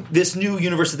we're not... This new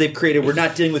universe that they've created, we're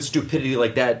not dealing with stupidity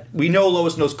like that. We know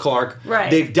Lois knows Clark. Right.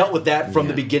 They've dealt with that from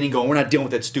the beginning, going, we're not dealing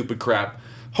with that stupid crap.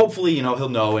 Hopefully, he'll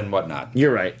know and whatnot.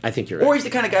 You're right. I think you're right. Or he's the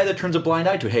kind of guy that turns a blind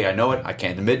eye to, hey, I know it, I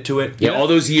can't admit to it. Yeah, all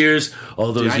those years,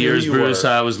 Bruce,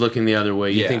 I was looking the other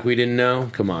way. You think we didn't know?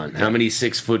 Come on. How many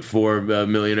 6'4"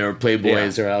 millionaire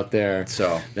playboys are out there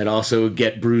that also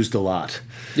get bruised a lot?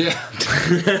 Yeah.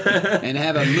 And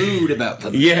have a mood about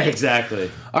them. Yeah, exactly.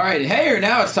 All right,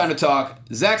 now it's time to talk.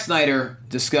 Zack Snyder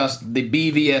discussed the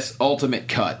BVS Ultimate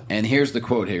Cut. And here's the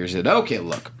quote here. He said, okay,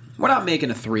 look, we're not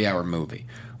making a 3-hour movie.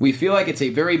 We feel like it's a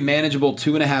very manageable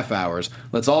 2.5 hours.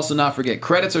 Let's also not forget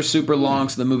credits are super long,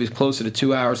 so the movie's closer to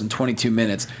 2 hours and 22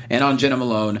 minutes. And on Jenna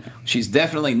Malone, she's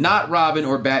definitely not Robin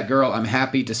or Batgirl. I'm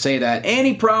happy to say that. And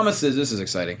he promises, this is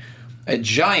exciting, a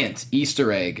giant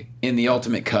Easter egg in the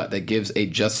Ultimate Cut that gives a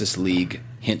Justice League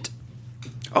hint.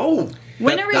 Oh!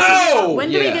 When do we get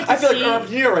to see... I feel like I'm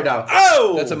here right now.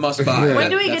 Oh! That's a must-buy. When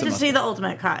do we get to see the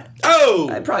Ultimate Cut?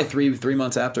 Oh! Probably three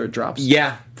months after it drops.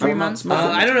 Yeah. 3 months?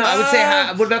 I don't know. I would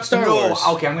say, what about Star Wars?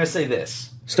 Okay, I'm going to say this.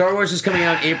 Star Wars is coming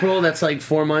out in April. That's like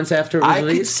 4 months after it was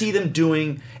released. I could see them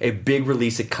doing a big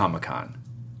release at Comic-Con.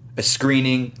 A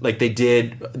screening, like they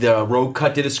did. The Rogue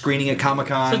Cut did a screening at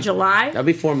Comic-Con. So July? That'll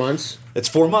be 4 months. It's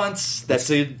 4 months.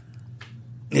 That's a...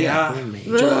 Yeah.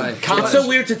 July. It's so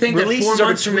weird to think that 4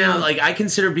 months from now, like, I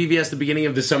consider BVS the beginning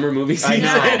of the summer movie season.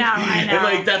 I know. And,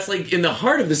 like, that's, like, in the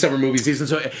heart of the summer movie season.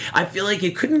 So I feel like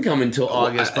it couldn't come until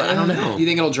August, but I don't know. You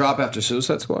think it'll drop after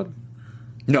Suicide Squad?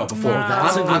 No, before.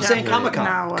 I'm saying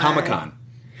Comic-Con. No Comic-Con.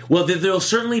 Well, there'll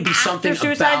certainly be something after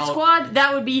Suicide Squad,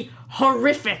 that would be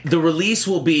horrific. The release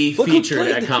will be featured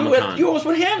at Comic-Con. You almost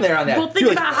went ham there on that. Well,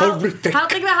 think about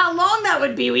how long that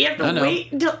would be. We have to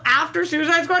wait until after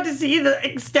Suicide Squad to see the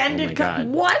extended cut.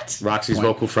 What? Roxy's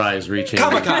vocal fry is reaching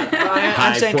Comic-Con.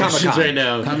 I'm saying Comic-Con right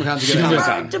now. Comic-Con's a good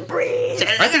Hard to breathe.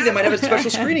 I think they might have a special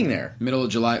screening there. Middle of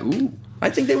July. Ooh. I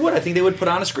think they would. I think they would put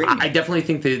on a screening. I definitely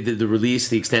think the release,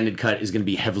 the extended cut, is going to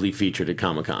be heavily featured at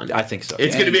Comic-Con. I think so.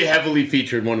 It's going to be heavily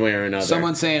featured one way or another.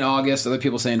 Someone's saying August, other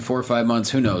people saying 4 or 5 months.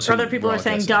 Who knows? Other people are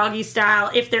saying doggy style.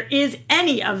 If there is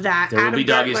any of that, there will Adam be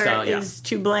doggy Driver style, is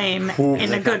to blame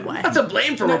in a good way. That's a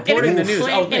blame for reporting the news.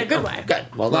 In a good way. Good.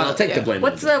 Well, I'll take the blame.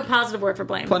 What's the positive word for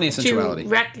blame? Plenty of sensuality. To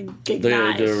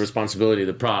recognize. The responsibility,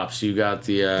 the props. You got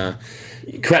the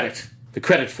credit. The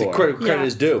credit for credit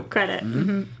is due. Credit.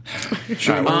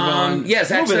 Should we move on? Yes,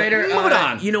 Zack Snyder. Move it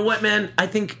on. You know what, man? I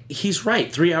think he's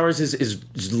right. 3 hours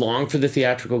is long for the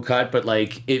theatrical cut, but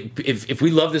like, if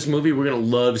we love this movie, we're gonna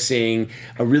love seeing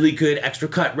a really good extra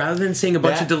cut rather than seeing a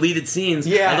bunch of deleted scenes.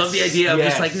 Yes. I love the idea of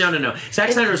just like no.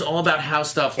 Zack Snyder is all about how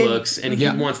stuff looks, and he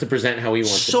wants to present how he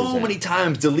wants to present. So many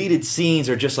times, deleted scenes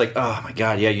are just like, oh my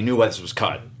god, yeah, you knew why this was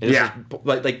cut.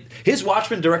 Like his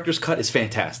Watchmen director's cut is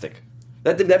fantastic.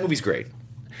 That movie's great.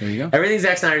 There you go. Everything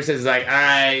Zack Snyder says is like, all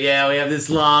right, yeah, we have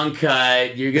this long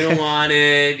cut. You're gonna want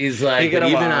it. He's like,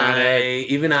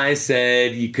 even I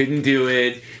said you couldn't do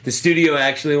it. The studio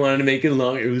actually wanted to make it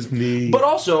longer. It was me. But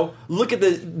also, look at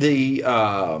the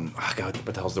God,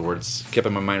 what the hell's the word? It's kept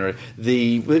in my mind already.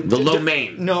 The lo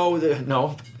mein. No.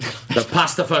 The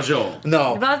pasta fagioli.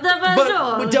 No. Pasta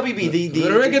fagioli. But WB, the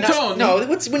reggaeton. No,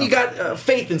 what's when you got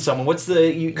faith in someone? What's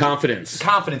the confidence?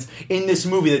 Confidence in this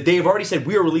movie that they've already said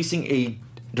we are releasing a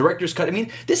director's cut. I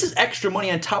mean, this is extra money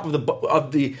on top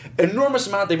of the enormous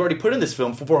amount they've already put in this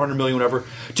film for $400 million, whatever,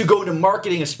 to go into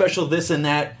marketing, a special this and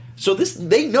that. So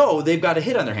they know they've got a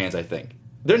hit on their hands. I think.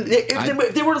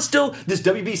 If they were still this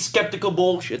WB skeptical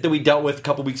bullshit that we dealt with a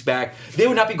couple weeks back, they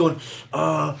would not be going,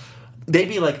 they'd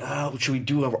be like, "Oh, should we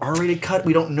do a R-rated cut?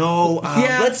 We don't know.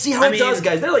 Yeah, let's see how it does,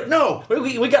 guys." They're like, "No,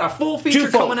 we got a full feature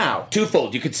coming out."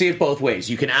 Twofold. You could see it both ways.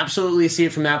 You can absolutely see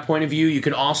it from that point of view. You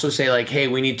can also say like, "Hey,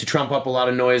 we need to trump up a lot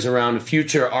of noise around a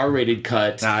future R-rated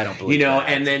cut." Nah, I don't believe that.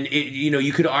 And then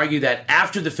you could argue that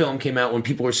after the film came out, when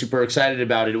people were super excited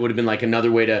about it, it would have been like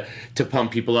another way to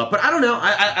pump people up. But I don't know.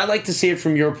 I like to see it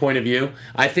from your point of view.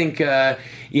 I think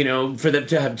for them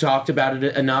to have talked about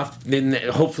it enough, then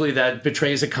hopefully that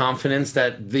betrays a confidence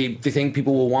that they think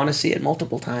people will want to see it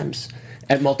multiple times.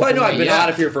 At multiple I know I've been ways. out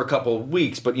of here for a couple of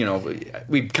weeks, but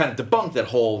we kind of debunked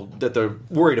that they're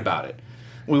worried about it.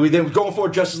 They were going for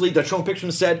Justice League. The Trump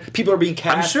Pictures said people are being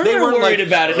cast. I'm sure they're worried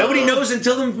about it. Nobody knows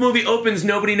until the movie opens.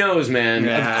 Nobody knows, man.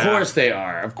 Yeah. Of course they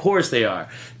are. Of course they are.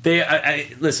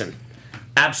 Listen.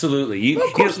 Absolutely.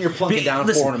 Of course, you're plunking down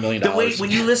 $400 million. The way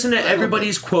when you listen to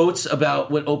everybody's quotes about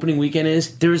what opening weekend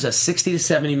is, there is a $60 to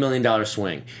 $70 million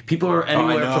swing. People are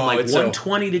anywhere from like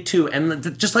 120 to 2,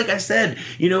 and just like I said,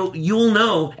 you'll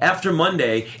know after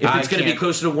Monday if it's going to be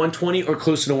closer to 120 or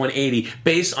closer to 180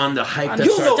 based on the hype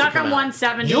that's stuck on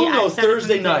 170. You'll know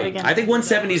Thursday night. I think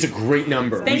 170 is a great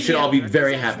number. We should all be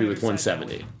very happy with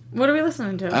 170. What are we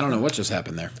listening to? I don't know what just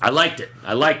happened there. I liked it.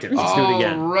 Let's do it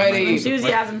again. Alrighty.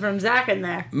 Enthusiasm from Zach in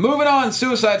there. Moving on,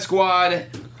 Suicide Squad,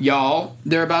 y'all.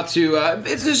 They're about to.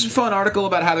 It's just a fun article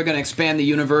about how they're going to expand the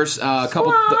universe.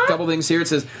 Couple things here. It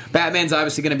says Batman's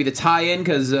obviously going to be the tie-in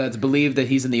because it's believed that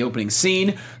he's in the opening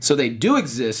scene. So they do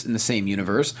exist in the same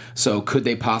universe. So could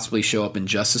they possibly show up in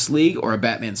Justice League or a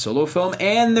Batman solo film?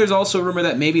 And there's also a rumor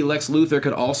that maybe Lex Luthor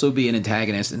could also be an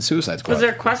antagonist in Suicide Squad. Was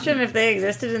there a question if they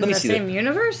existed in the same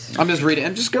universe? I'm just reading.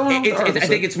 I'm just going. I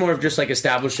think it's more of just like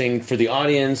establishing for the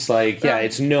audience. Like,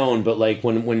 it's known, but like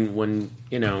when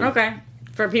Okay.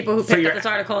 For people who picked up this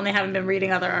article and they haven't been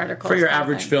reading other articles. For your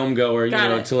average film goer,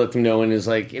 to let them know, and is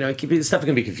like, stuff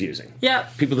can be confusing. Yeah.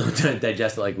 People don't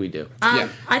digest it like we do.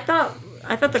 I thought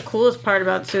the coolest part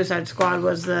about Suicide Squad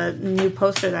was the new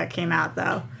poster that came out,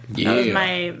 though. Yeah. That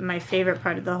was my favorite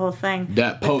part of the whole thing.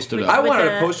 That poster. I wanted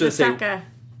a poster to say.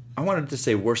 I wanted to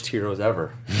say worst heroes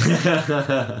ever.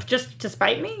 Just to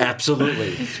spite me?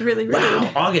 Absolutely. It's really rude.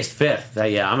 Wow, August 5th.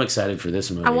 I'm excited for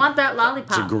this movie. I want that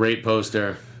lollipop. It's a great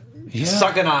poster. Yeah.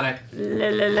 Sucking on it.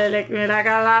 Lick me like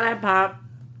a lollipop.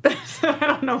 I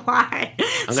don't know why.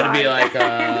 I'm going to be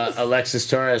like Alexis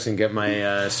Torres and get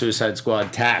my Suicide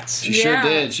Squad tats. She sure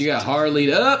did. She got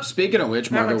Harley'd up. Speaking of which,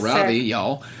 Margot Robbie,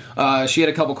 y'all. She had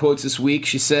a couple quotes this week.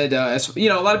 She said, a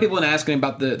lot of people have been asking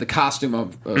about the costume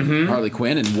of Harley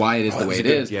Quinn and why it is the way it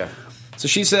is. Yeah. So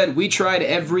she said, "We tried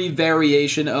every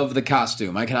variation of the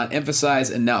costume. I cannot emphasize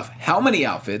enough how many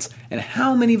outfits and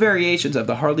how many variations of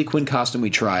the Harley Quinn costume we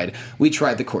tried. We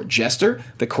tried the court jester,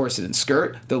 the corset and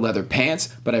skirt, the leather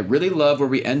pants, but I really love where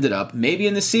we ended up. Maybe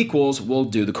in the sequels we'll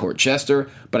do the court jester,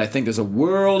 but I think there's a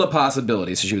world of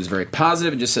possibilities." So she was very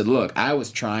positive and just said, "Look, I was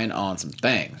trying on some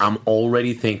things." I'm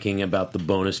already thinking about the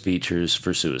bonus features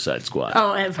for Suicide Squad.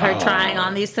 Oh, of her trying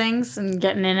on these things and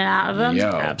getting in and out of them? Yo.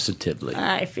 Absolutely.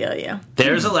 I feel you.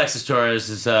 There's Alexis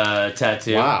Torres'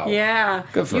 tattoo. Wow. Yeah.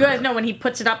 Good for you guys her. know when he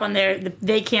puts it up on there,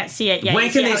 they can't see it yet. When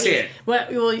can they see it? Well,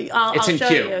 I'll It's in show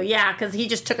queue. you. Yeah, because he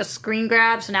just took a screen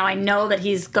grab, so now I know that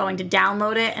he's going to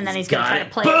download it, and then he's going to Got try it. to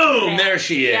play it. Boom! There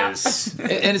she Yeah. is.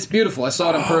 And it's beautiful. I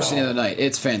saw it in person the other night.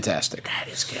 It's fantastic. That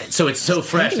is good. So it's so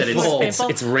fresh that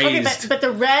it's raised. Okay, but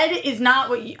the red is not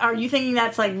what. Are you thinking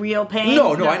that's like real paint?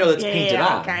 No, I know that's painted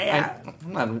on. Okay, yeah.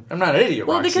 I'm not an idiot.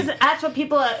 Well, Roxy. because that's what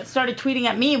people started tweeting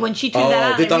at me when she tweeted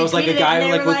that out. They thought it was like a guy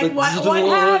with the what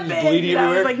happened? bleeding I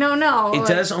was everywhere. like, no. It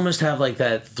does almost have like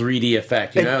that 3D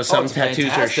effect. You know, some it's tattoos are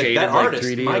fantastic. shaded That like artist,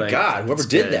 3D. my like, God, whoever it's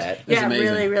did good. that. Yeah, amazing.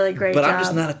 really, really great But job. I'm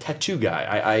just not a tattoo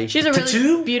guy. She's a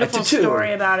really beautiful A tattoo.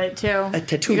 story about it, too. A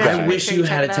tattoo You guys guy. I should wish make sure you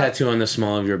had a check it out. tattoo on the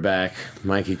small of your back,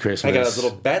 Mikey Christmas. I got a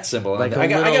little bat symbol. Like I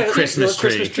got little a Christmas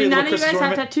tree. Do none of you little guys Christmas have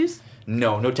ornament. tattoos?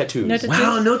 No tattoos. No tattoos?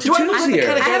 Wow, no Do I tattoos look like the here.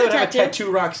 kind of I guy have that a would have a tattoo.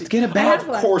 tattoo, Roxy? Get a bat.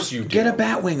 Of course you do. Get a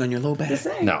bat wing on your low back.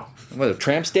 No. What, a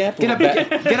tramp stamp? Get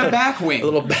a back wing. A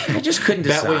little bat. I just couldn't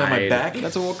bat decide. wing on my back?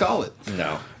 That's what we'll call it.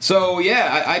 No. So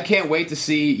yeah, I can't wait to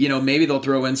see. Maybe they'll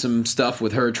throw in some stuff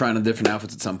with her trying on different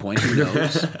outfits at some point. Who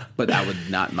knows? But I would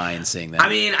not mind seeing that. I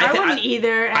mean, I wouldn't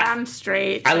either. I'm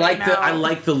straight. I like so I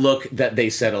like the look that they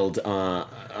settled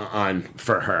on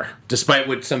for her, despite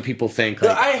what some people think.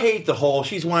 Like, I hate the whole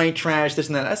she's white trash, this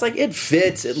and that. I was like, it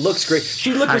fits. It looks great.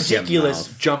 She looked Hush your ridiculous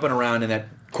mouth. jumping around in that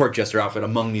court jester outfit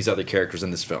among these other characters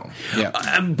in this film. Yeah.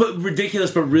 But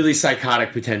ridiculous, but really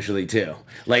psychotic potentially too.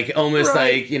 Like almost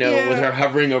Right, like with her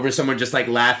hovering over someone, just like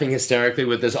laughing hysterically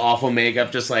with this awful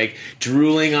makeup, just like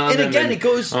drooling on And them. again, it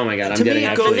goes- Oh my god, to I'm me, getting it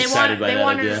actually goes- excited by They that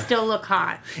want her idea. to still look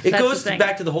hot. It That's goes the thing.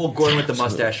 back to the whole Gordon with the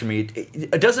mustache for me.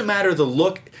 It doesn't matter the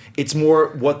look; it's more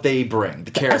what they bring,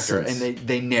 the character, essence. and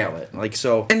they nail it. Like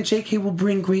so. And J.K. will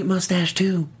bring great mustache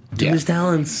too to Yeah. his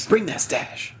talents. Bring that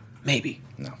stash. Maybe.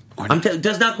 No.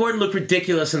 Does not Gordon look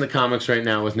ridiculous in the comics right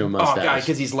now with no Oh mustache? god,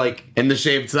 because he's like and the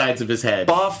shaved sides of his head.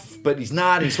 buff, but he's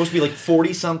not. He's supposed to be like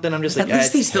 40 something. I'm just like, At least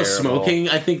 "That's he's still terrible." smoking.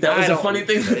 I think that was a funny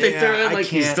thing that they threw in. Like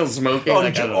he's still smoking. Oh,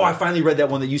 Like, did you, I don't know. I finally read that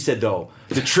one that you said though.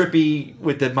 The trippy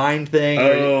with the mind thing.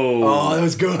 Oh. that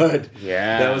was good.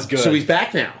 Yeah, that was good. So he's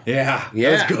back now. yeah,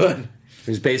 Yeah. that was good.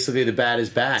 He's basically the bad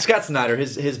is back. Scott Snyder,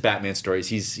 his Batman stories,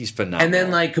 he's phenomenal. And then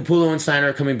like Capullo and Steiner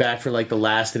are coming back for like the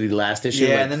last issue, yeah,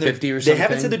 like and then 50 or they something.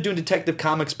 haven't said they're doing Detective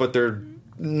Comics, but they're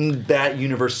in that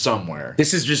universe somewhere.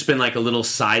 This has just been like a little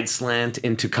side slant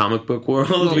into comic book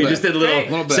world. We bit. just did a little Hey.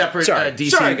 Little bit. separate Sorry.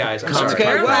 DC. Sorry, guys. I'm comic sorry. book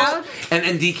Okay, well- world.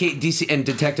 And DC and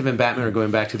Detective and Batman are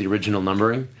going back to the original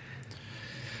numbering.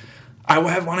 I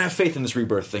want to have faith in this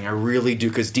rebirth thing. I really do,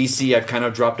 because DC, I've kind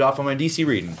of dropped off on my DC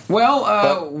reading.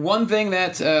 Well, one thing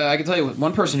that I can tell you,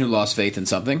 one person who lost faith in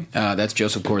something, that's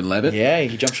Joseph Gordon-Levitt. Yeah,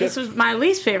 he jumped ship. This was my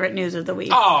least favorite news of the week.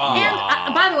 Aw.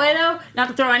 And by the way, though, not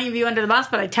to throw any of you under the bus,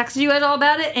 but I texted you guys all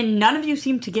about it, and none of you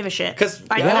seemed to give a shit. 'Cause-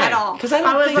 like, why? at all. 'Cause I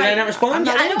don't was think- like, Did I not respond?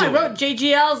 I know I into wrote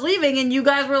JGL's leaving, and you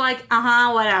guys were like,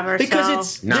 whatever. Because so.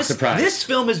 it's Not this, surprised. This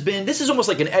film has been. This is almost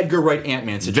like an Edgar Wright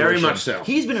Ant-Man situation. Very much so.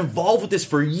 He's been involved with this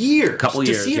for years. Couple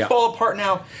to years, see it yeah. fall apart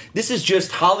now. This is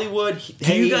just Hollywood.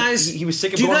 Do you guys? He was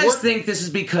sick of Do you going to guys work. think this is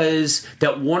because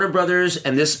that Warner Brothers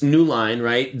and this new line,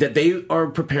 right? That they are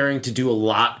preparing to do a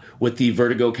lot with the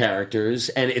Vertigo characters,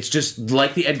 and it's just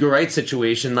like the Edgar Wright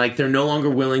situation. Like they're no longer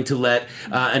willing to let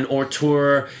an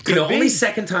auteur, Could be. only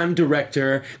second-time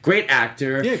director, great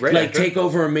actor, Yeah, great like actor. take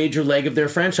over a major leg of their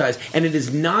franchise. And it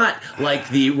is not like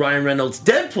the Ryan Reynolds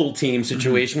Deadpool team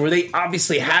situation where they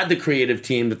obviously had the creative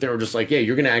team that they were just like, yeah,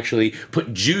 you're going to actually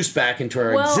put juice back into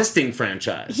our Well, existing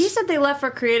franchise. He said they left for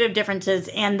creative differences,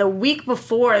 and the week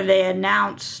before they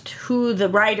announced who the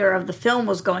writer of the film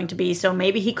was going to be, so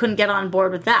maybe he couldn't get on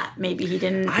board with that. Maybe he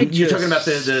didn't. You're talking about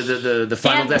the Final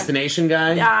Sandman. Destination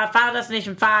guy? Final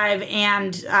Destination 5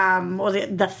 and what was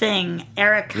it? The Thing,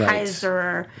 Eric Right.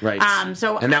 Heiser. Right.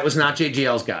 And that was not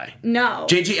JGL's guy. No.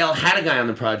 JGL had a guy on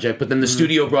the project, but then the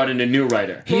studio brought in a new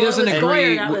writer. He Well, doesn't it was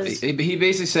agree. Goyer that was- He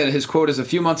basically said his quote is, "A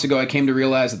few months ago, I came to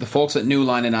realize that the folks at New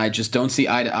Line and I just don't see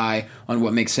eye to eye on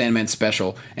what makes Sandman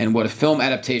special and what a film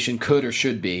adaptation could or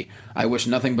should be. I wish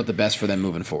nothing but the best for them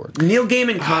moving forward." Neil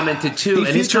Gaiman commented too, and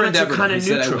his future comments are endeavored. kind He of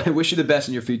said, neutral. I wish you the best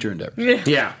in your future endeavors.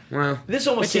 Yeah, well, This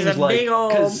almost Which is seems a like big old-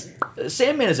 because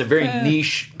Sandman is a very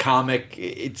niche comic.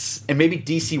 And maybe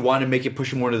DC wanted to make it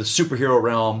push more into the superhero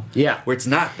realm. Yeah. where it's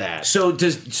not that. So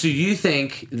you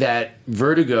think that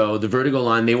Vertigo, the Vertigo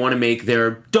line, they want to make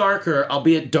their darker,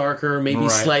 albeit darker, maybe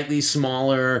Right. slightly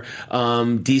smaller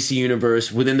DC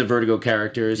universe within the Vertigo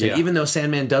characters. Yeah. And even though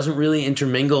Sandman doesn't really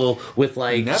intermingle with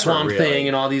like Never Swamp really. Thing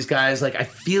and all these guys, like I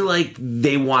feel like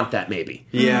they want that maybe.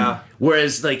 Yeah.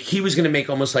 Whereas like he was going to make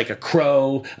almost like a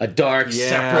Crow, a dark, Yeah,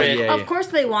 separate. yeah. Of course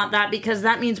they want that because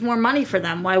that means more money for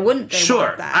them. Why wouldn't they Sure.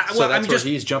 want that? So that's where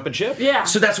he's jumping ship? yeah.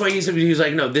 So that's why he was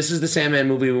like, no, this is the Sandman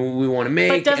movie we want to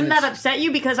make. but doesn't and that it's- upset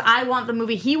you? Because I want the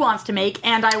movie he wants to make,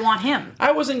 and I want him.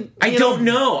 I wasn't. I don't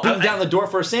know. Beating down the door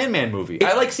for a Sandman movie.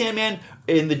 I like Sandman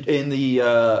in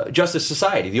the Justice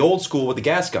Society, the old school with the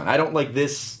gas gun. I don't like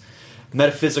this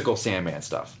metaphysical Sandman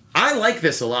stuff. I like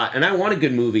this a lot, and I want a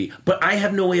good movie, but I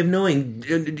have no way of knowing.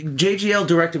 JGL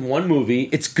directed one movie;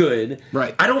 it's good.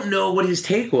 Right. I don't know what his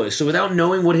take was, so without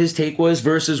knowing what his take was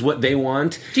versus what they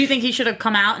want, Do you think he should have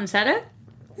come out and said it?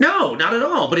 no, not at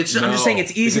all. But I'm No, just saying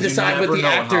it's easy to because you side with never the know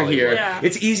in actor Hollywood. here. Yeah.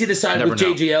 It's easy to side Never with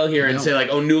know. JGL here and No. say like,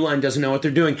 "Oh, New Line doesn't know what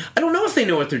they're doing." I don't know if they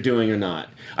know what they're doing or not.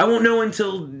 I won't know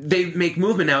until they make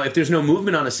movement. Now, if there's no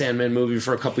movement on a Sandman movie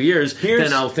for a couple years, Here's-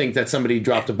 then I'll think that somebody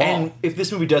dropped a ball. And if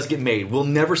this movie does get made, we'll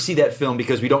never see that film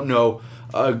because we don't know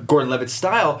Gordon-Levitt's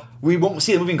style. We won't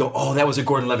see the movie and go, "Oh, that was a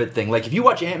Gordon-Levitt thing." Like if you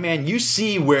watch Ant-Man, you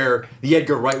see where the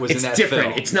Edgar Wright was It's in that different.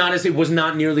 film. It's not as it was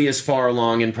not nearly as far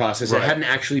along in process. Right. It hadn't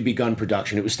actually begun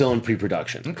production. It was still in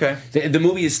pre-production. Okay. The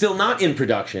movie is still not in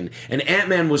production, and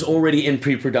Ant-Man was already in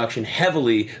pre-production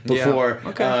heavily before Yeah.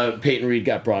 Okay. Peyton Reed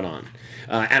got brought on.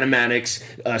 Animatics,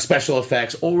 special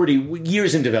effects, already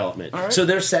years in development. All right. So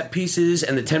their set pieces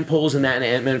and the tent poles in that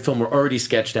Ant-Man film were already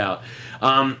sketched out.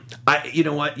 You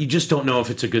know what? You just don't know if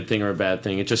it's a good thing or a bad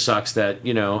thing. It just sucks that,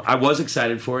 I was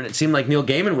excited for it, and it seemed like Neil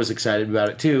Gaiman was excited about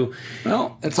it, too.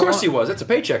 Well, of course he was. It's a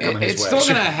paycheck coming his way. It's still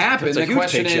going to happen. It's a The huge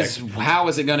question paycheck. is, how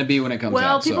is it going to be when it comes out?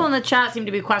 Well, people in the chat seem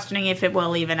to be questioning if it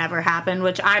will even ever happen,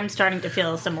 which I'm starting to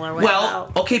feel a similar way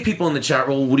about. Okay, people in the chat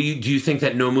roll, do you think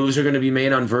that no moves are going to be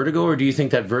made on Vertigo, or do you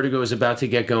think that Vertigo is about to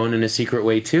get going in a secret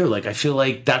way, too? Like, I feel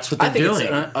like that's what they're doing.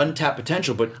 I think it's untapped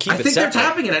potential, but keep it I think separate. they're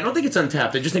tapping it. I don't think it's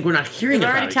untapped. I just think we're not hearing They've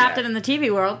about already it tapped yet. it in the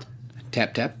TV world.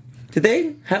 Tap, tap. Did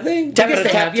they? Have they? Tap, I guess they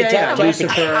tap, have. Yeah, tap, yeah. tap.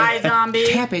 Lucifer.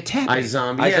 iZombie. Tap it, tap it.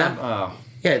 iZombie. Yeah. Oh.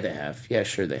 Yeah, they have. Yeah,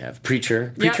 sure they have.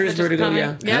 Preacher. Yep, Preacher is they're just Vertigo, coming.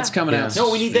 yeah. Yeah. That's coming out.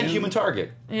 No, we need that Human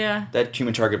Target. Yeah. That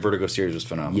Human Target Vertigo series was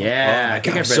phenomenal. Yeah, Oh, I think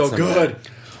God, I've read so some of good.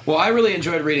 Well, I really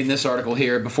enjoyed reading this article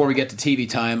here before we get to TV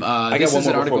time. I This got one is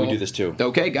an more before article. we do this, too.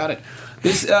 Okay, got it.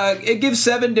 This it gives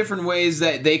 7 different ways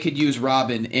that they could use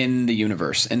Robin in the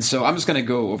universe, and so I'm just going to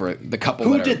go over the couple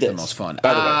Who that did are the this, most fun.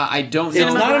 by the way? I don't It's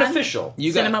know. not an Blend? official.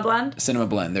 You Cinema Blend? Cinema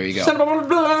Blend. There you go.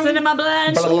 Cinema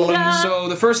Blend. So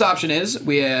the first option is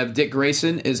we have Dick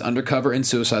Grayson is undercover in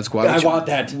Suicide Squad. I which want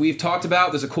that. We've talked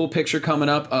about. There's a cool picture coming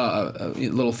up, a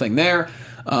little thing there.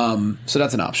 So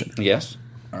that's an option. Yes.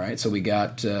 All right. So we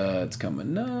got it's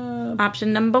coming up.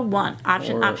 Option number one.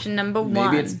 Option number one.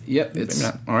 Maybe it's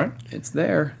All right. it's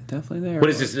there, definitely there. What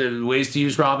is this? Ways to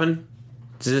use Robin?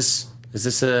 Is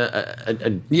this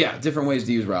a Yeah, different ways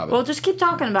to use Robin. Well, just keep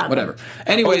talking about Whatever.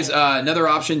 Anyways, another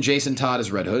option: Jason Todd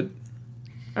is Red Hood.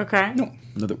 them. Okay. No.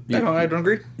 Another, I don't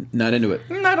agree. not into it.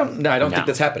 I don't No. think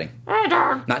that's happening.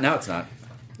 Not now, it's not.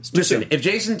 Listen, if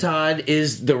Jason Todd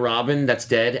is the Robin that's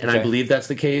dead, and I Okay. believe that's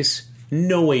the case,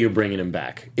 no way you're bringing him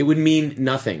back. It would mean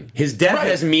nothing. His death Right.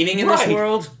 has meaning in this Right.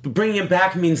 world, but bringing him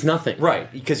back means nothing.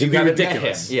 Right, because It'd you be haven't met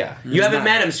ridiculous. him. Yeah. You It's haven't not-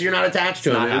 met him, so you're not attached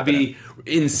to him. not It would be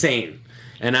insane.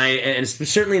 And it's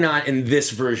certainly not in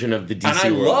this version of the DC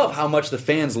And I world. love how much the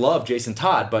fans love Jason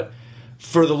Todd, but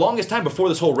for the longest time before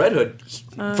this whole Red Hood,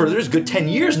 for there's a good 10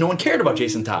 years, no one cared about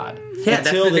Jason Todd.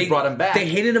 Until they brought him back. They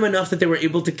hated him enough that they were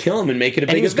able to kill him and make it a and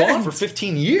big he was event. gone for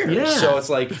 15 years. Yeah. So it's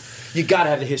like, you got to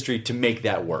have the history to make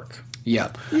that work. Yeah.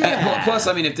 Plus,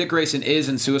 I mean, if Dick Grayson is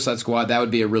in Suicide Squad, that would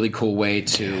be a really cool way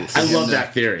to. I love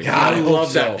that theory. God, I I hope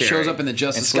love that so. theory. Shows up in the And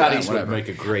Justice Scott League. Eastwood would Whatever. make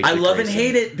a great I Dick love and Grayson.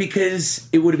 hate it because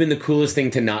it would have been the coolest thing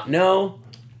to not know,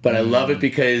 but I love it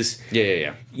because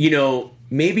Yeah.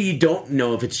 maybe you don't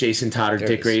know if it's Jason Todd or There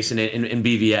Dick it is. Grayson in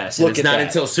BVS. And Look it's at not that.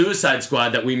 until Suicide Squad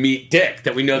that we meet Dick,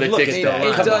 that we know that Look Dick's at still that.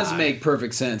 alive. It does make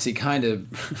perfect sense. He kind of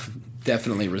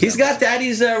definitely resembles. He's got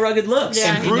Daddy's rugged looks.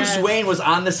 Yeah. And he Bruce does. Wayne was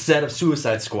on the set of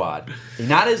Suicide Squad.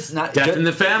 Not Death in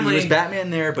the Family. He was Batman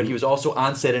there, but he was also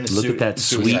on set in a Look suit. at that in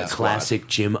Suicide sweet Squad. classic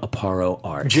Jim Aparo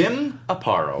art. Jim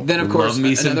Aparo. Then, of course, Love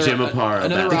me some another- Jim Aparo.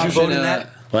 Another Did you option, vote in that?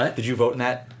 What? Did you vote in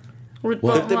that?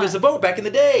 What? There was a vote back in the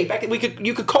day.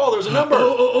 You could call. There was a number.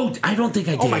 Oh, I don't think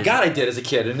I did. Oh my god, I did as a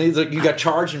kid. And he's like, you got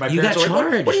charged, and my You parents got were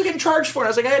like, charged. what are you getting charged for? And I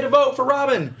was like, I had to vote for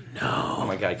Robin. No. Oh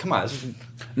my god, come on.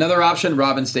 Another option: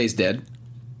 Robin stays dead.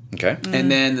 Okay.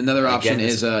 And then another option Again,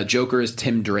 is Joker is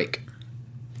Tim Drake.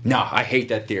 No, I hate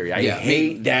that theory. I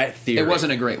hate that theory. It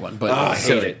wasn't a great one, but I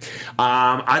hate it.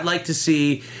 I'd like to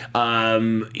see,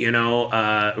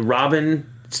 Robin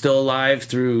still alive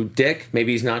through Dick.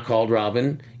 Maybe he's not called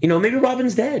Robin. Maybe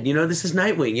Robin's dead. This is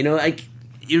Nightwing.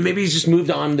 Maybe he's just moved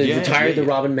on to retire the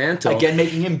Robin mantle. Again,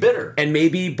 making him bitter. And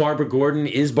maybe Barbara Gordon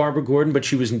is Barbara Gordon, but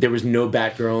there was no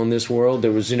Batgirl in this world.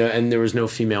 There was, and there was no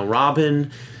female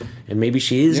Robin. And maybe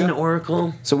she is an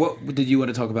Oracle. So what did you want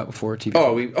to talk about before TV?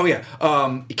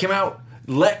 It came out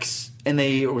Lex, and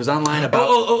it was online about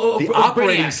the Brainiac.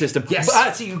 operating system. Yes.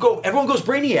 But, everyone goes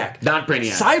Brainiac. Not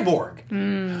Brainiac.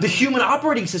 Cyborg. The human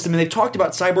operating system, and they've talked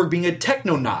about Cyborg being a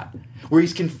technonaut, where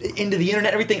he's into the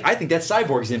internet, everything. I think that's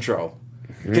Cyborg's intro.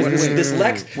 Because this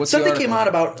Lex, What's something the came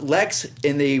article? out about Lex,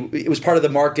 and it was part of the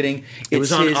marketing. It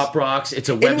was on Uproxx. It's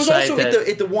a website. And it was also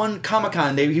at the one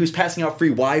Comic-Con. He was passing out free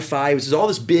Wi-Fi. It was all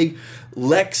this big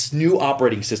Lex new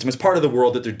operating system. It's part of the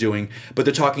world that they're doing, but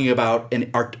they're talking about an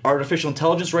artificial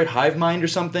intelligence, right? Hive mind or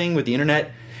something with the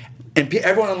internet. And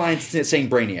everyone online is saying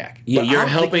Brainiac. Yeah, But you're I'm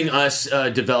helping thinking- us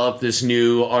develop this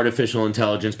new artificial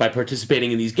intelligence by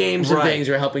participating in these games and Right. things.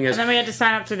 You're helping us. And then we had to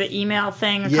sign up through the email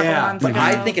thing a couple Yeah, months but ago.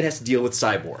 I think it has to deal with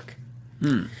Cyborg.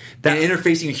 And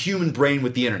interfacing a human brain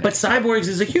with the internet. But Cyborgs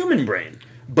is a human brain.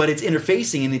 But it's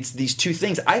interfacing, and it's these two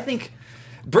things. I think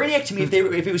Brainiac, to me, if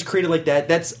it was created like that,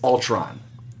 that's Ultron.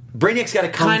 Brainiac's got to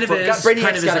come. Kind of is. Brainiac's Kind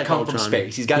of is got to like come from Ultron.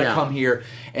 space. He's got to Yeah. come here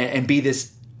and be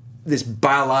this this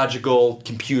biological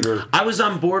computer. I was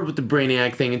on board with the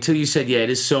Brainiac thing until you said, it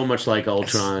is so much like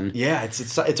Ultron.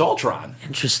 It's Ultron.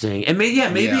 Interesting. And maybe.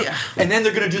 And then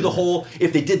they're going to do the whole,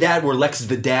 if they did that, where Lex is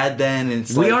the dad then, and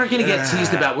it's we are going to get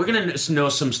teased about, we're going to know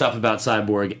some stuff about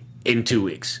Cyborg in 2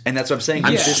 weeks. And that's what I'm saying.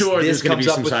 I'm sure there's going to be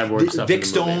some Cyborg stuff. Vic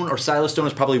Stone or Silas Stone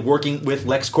is probably working with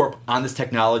LexCorp on this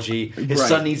technology. His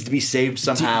son needs to be saved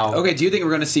somehow. Do you think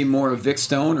we're going to see more of Vic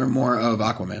Stone or more of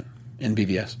Aquaman in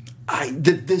BVS?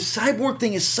 The cyborg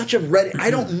thing is such a red.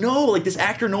 I don't know. Like, this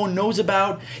actor no one knows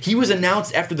about. He was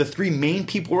announced after the 3 main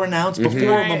people were announced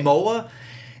before Momoa.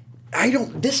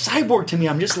 This cyborg to me,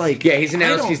 I'm just like, he's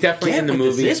announced. He's definitely in the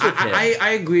movie.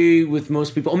 I agree with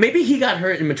most people. Or maybe he got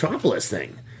hurt in Metropolis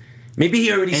thing. Maybe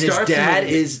he already starts. His dad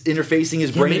is interfacing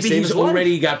his brain. Maybe he's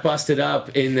already got busted up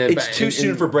in the. It's too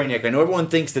soon for Brainiac. I know everyone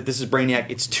thinks that this is Brainiac.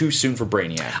 It's too soon for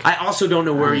Brainiac. I also don't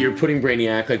know where you're putting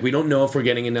Brainiac. Like, we don't know if we're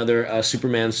getting another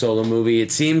Superman solo movie.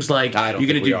 It seems like you're going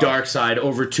to do Darkseid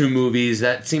over 2 movies.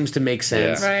 That seems to make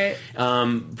sense. Yeah. Right.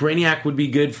 Brainiac would be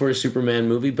good for a Superman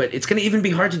movie, but it's going to even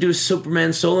be hard to do a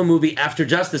Superman solo movie after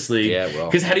Justice League. Yeah, well,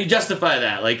 because how do you justify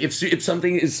that? Like, if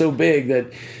something is so big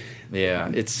that. Yeah,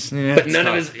 but it's none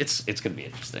tough. of it's going to be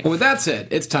interesting. Well, with that said,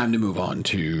 it's time to move on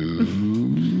to.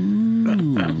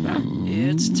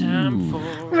 It's time for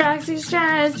Roxy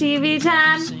Shires TV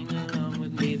time. Sing along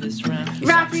with me this round.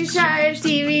 Roxy Shires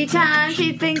TV time.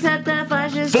 She thinks that the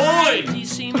Flash is Boy!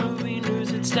 DC movie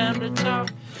news, it's time to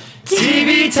talk.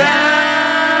 TV time.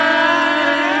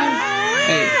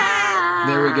 Hey,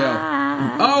 there we go.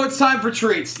 Oh, it's time for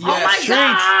treats. Yes, Oh my treats.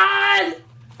 God!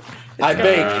 I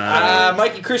bake.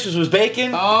 Mikey Christmas was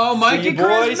baking. Oh, Mikey you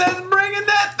boys. Christmas bringing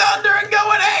that thunder and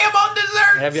going ham on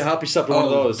dessert. Have you help yourself to one of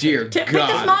those? Dear Pick the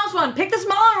God. smallest one. Pick the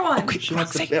smaller one. She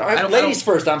wants to, ladies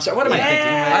first. I'm sorry. What am I thinking?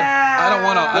 I don't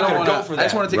want to. I don't want go to. for I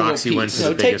just that. want to take Roxy a little went piece. to the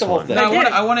No, take biggest the whole one. thing. No,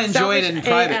 I want to enjoy it in Selfish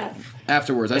private AF.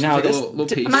 afterwards. I just And want to now take a little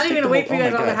piece. I'm not even going to wait for you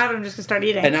guys Oh my all to God. have it. I'm just going to start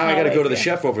eating. And now I got to I'll go to wait the for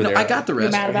you. chef over No, there. I got the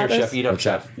rest. mad about Here, this? chef, eat up,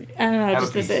 chef. I don't know, Have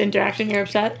just a this piece. interaction. You're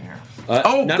upset?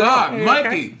 Oh, No, no. God, Are you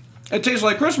Mikey. It tastes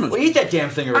like Christmas. Well, eat that damn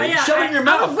thing already. Shove it in your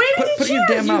mouth. I was waiting Put to it in your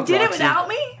choose. damn You mouth, did it Roxy. without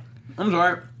me? I'm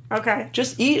sorry. Okay.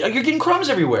 Just eat. You're getting crumbs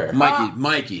everywhere.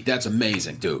 Mikey, that's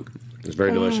amazing, dude. It's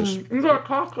very delicious. You got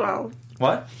cocktail.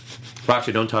 What?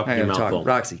 Roxy, don't talk with your mouth full.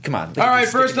 Roxy, come on. All right,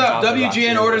 first up,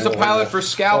 WGN orders a pilot for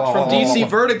Scalp from DC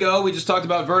Vertigo. We just talked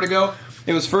about Vertigo.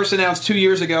 It was first announced 2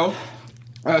 years ago.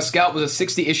 Scalp was a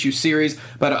 60-issue series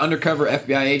about an undercover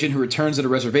FBI agent who returns at a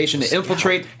reservation to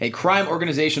infiltrate a crime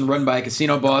organization run by a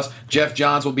casino boss. Jeff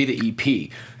Johns will be the EP.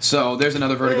 So there's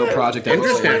another Vertigo project. That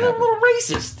looks like You're a that. little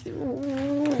racist.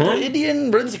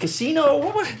 Indian runs a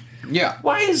casino. Yeah.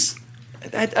 Why is...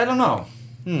 I don't know.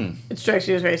 It strikes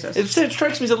you as racist. It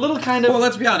strikes me as a little kind of... Well,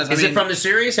 let's be honest. Is it from the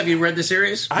series? Have you read the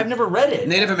series? I've never read it.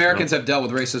 Native Americans have dealt with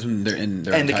racism in their and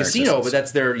the entire casino, existence. but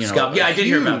that's their, Scalp. Yeah, I did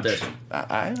hear about this.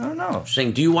 I don't know.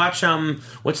 Saying, do you watch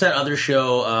what's that other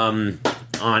show on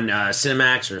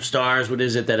Cinemax or Stars? What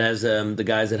is it that has the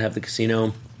guys that have the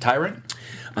casino? Tyrant?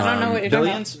 I don't know what you're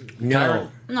Billions? talking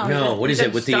about. No. What is you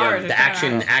it with said the Stars, you're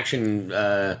talking action?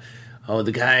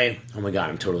 The guy. Oh my God,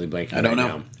 I'm totally blanking. I don't right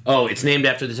know. now. Oh, it's named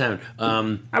after the town.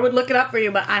 I would look it up for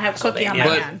you, but I have cookie on my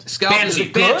hand. But Scalp is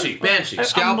Banshee.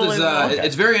 Scalp is Unbelievable.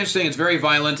 it's very interesting. It's very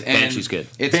violent. And Banshee's good.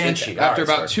 It's Banshee. after All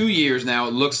right, about 2 years now,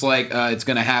 it looks like it's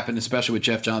going to happen, especially with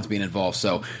Jeff Johns being involved.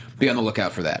 So be on the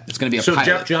lookout for that. It's going to be a So pilot.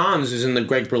 Jeff Johns is in the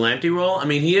Greg Berlanti role. I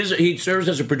mean, he serves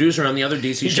as a producer on the other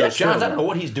DC shows. Jeff Johns, too. I don't know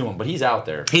what he's doing, but he's out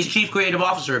there. He's chief creative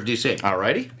officer of DC.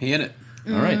 Alrighty. He in it.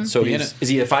 All right. So He in is it.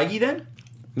 he a Feige then?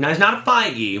 Now he's not a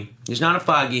Feige. He's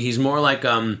more like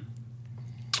what's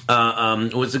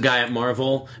the guy at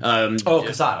Marvel?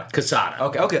 Quesada. Quesada.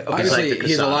 Okay. Obviously, like the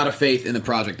he has a Kasada. lot of faith in the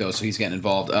project, though, so he's getting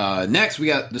involved. Next, we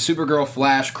got the Supergirl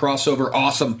Flash crossover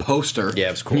awesome poster. Yeah,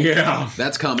 it's cool. Yeah.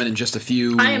 That's coming in just a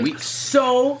few I am weeks.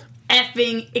 so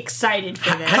effing excited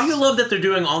for this. How do you love that they're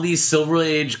doing all these Silver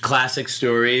Age classic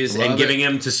stories Love and giving it.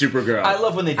 him to Supergirl? I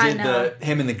love when they I did know.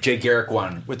 him and the Jay Garrick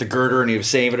one with the girder and he was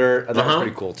saving her. That was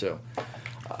pretty cool too.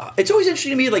 It's always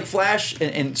interesting to me, like Flash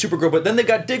and Supergirl, but then they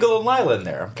got Diggle and Lila in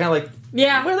there. I'm kind of like,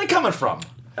 Yeah. where are they coming from?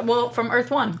 Well, from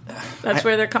Earth 1. That's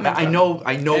where they're coming from. I know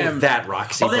that,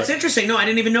 Roxy. Oh, that's but- interesting. No, I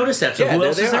didn't even notice that. So Yeah, who there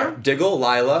else they is are. there? Diggle,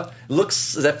 Lila.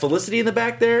 Is that Felicity in the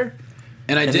back there?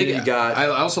 And I And dig then you got- I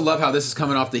also love how this is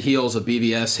coming off the heels of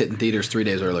BVS hitting theaters 3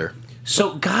 days earlier.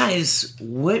 So, guys,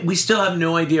 we still have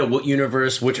no idea what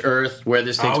universe, which Earth, where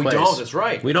this takes we place. don't, that's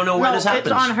right. We don't know where No, this happens.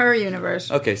 it's on her universe.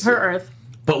 Okay, so- her Earth.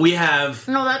 But we have.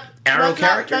 No, Arrow that's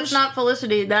characters? Not, that's not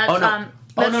Felicity. That's Oh, no.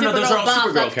 that's no, those are all Supergirl Supergirl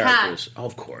Boss, that's characters. Kat.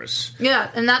 Of course. Yeah,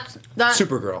 and that's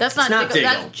Supergirl. That's not, It's not Diggle.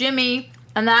 Diggle. That's Jimmy.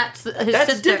 And that's his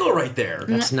That's sister. Diggle right there.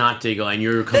 That's not Diggle, and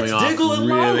you're coming That's off Diggle and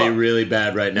really, Lila. really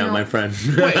bad right now, my friend.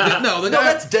 Wait, no, the No, guy,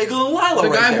 that's Diggle and Lila the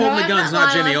right guy there. holding No, the gun's that's not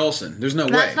not Jimmy Lila. Olsen. There's no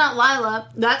way. That's not Lila.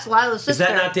 That's Lila's sister. Is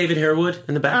that not David Harewood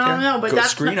in the back I there? don't know, but Go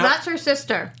that's screen up. that's her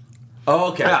sister.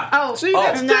 Oh, okay. Yeah. Oh, See,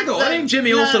 that's and Diggle. That ain't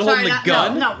Jimmy Olsen holding the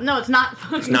gun. No, it's not.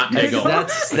 It's not Diggle.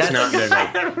 That's It's not Diggle.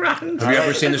 Have you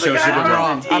ever seen the show It's the guy Supergirl?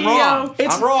 runs I'm wrong.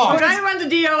 It's- I'm wrong. The guy who runs the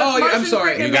DO. Oh, yeah, I'm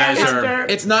sorry. You guys are-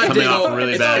 It's not Coming Diggle. off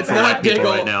really bad it's for not white people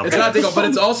Diggle right now. It's not Diggle, but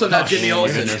it's also not Jimmy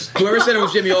Olsen. Whoever said it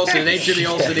was Jimmy Olsen, it ain't Jimmy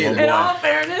Olsen either. In all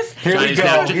fairness, Johnny's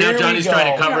now Johnny's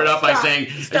trying to cover it up by saying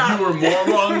Stop. you were more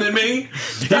wrong than me.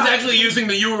 He's actually using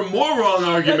the "you were more wrong"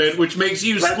 argument, which makes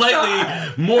you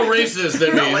slightly more racist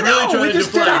than me. He's really trying to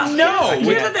deflect. No,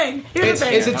 Here's the thing.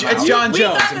 it's John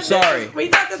Jones. I'm sorry. We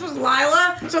thought this was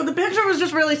Lila, so the picture was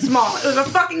just really small. It was a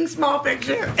fucking small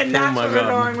picture, and that's my what we're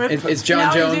God. going with. It's John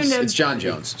Now we Jones. zoomed in. It's John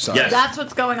Jones. Sorry. Yes. That's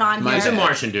what's going on My He's a here. bad.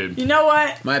 Martian dude. You know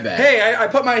what? My bad. Hey, I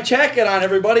put my jacket on,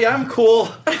 everybody. I'm cool.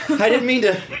 I didn't mean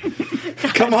to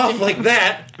come off like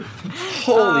that.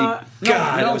 Holy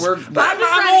God. no, it was- we're- I'm just trying to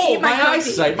I'm eat old. my My cookie.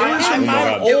 eyesight. I'm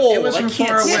I'm It old. was I from can't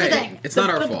far see. Here's away. the thing. It's not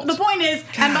our The fault. point is,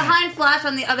 and behind Flash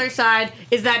on the other side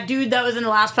is that dude that was in the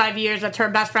last 5 years. That's her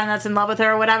best friend. That's in love with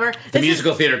her or whatever. The This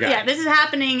musical is, theater guy. Yeah, this is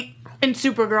happening in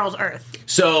Supergirl's Earth.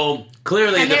 So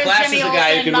clearly, And the there's Flash Jimmy is the guy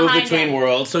who Olsen can move behind between him.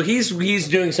 worlds. So he's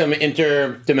doing some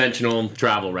interdimensional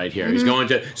travel right here. Mm-hmm. He's going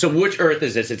to. So which Earth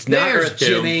is this? It's not There's Earth 2.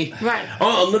 Jimmy. Right.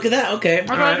 Oh, look at that. Okay,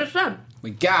 That's all what I right. just said. We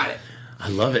got it. I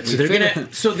love it. So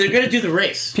We they're gonna do the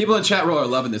race. People in chat roll are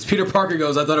loving this. Peter Parker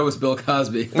goes, I thought it was Bill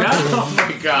Cosby. Oh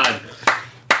my God.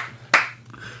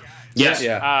 Yes.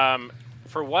 Yeah.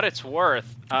 For what it's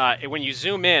worth, when you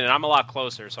zoom in, and I'm a lot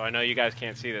closer, so I know you guys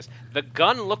can't see this. The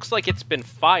gun looks like it's been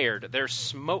fired. There's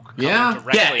smoke coming Yeah.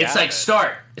 directly Yeah. It's out like of it.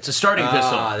 start. It's a starting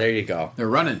pistol. Ah, there you go. They're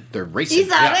running. They're racing.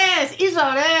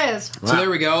 Isa. So there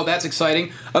we go. That's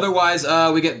exciting. Otherwise,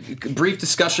 we get a brief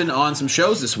discussion on some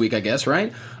shows this week, I guess,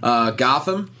 right?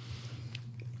 Gotham.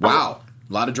 Wow.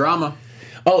 A lot of drama.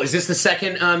 Oh, is this the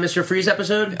second Mr. Freeze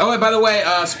episode? Oh, and by the way,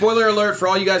 spoiler alert for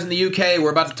all you guys in the UK, we're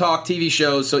about to talk TV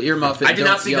shows, so earmuff it. I did Don't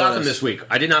not see yell at Gotham us. this week.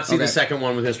 I did not see Okay. the second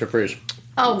one with Mr. Freeze.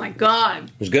 Oh my God.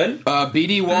 It was good?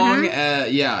 BD Wong,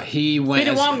 yeah, he went.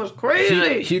 BD Wong was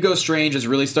crazy. Hugo Strange is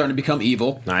really starting to become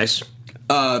evil. Nice.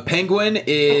 Penguin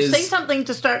is. Say something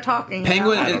to start talking.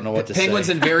 Penguin. about. I don't know what to Penguin's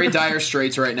say. in very dire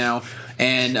straits right now,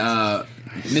 and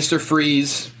Mr.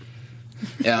 Freeze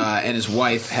and his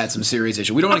wife had some serious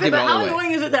issues. We don't want to Okay, give it but all how away.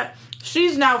 annoying is it that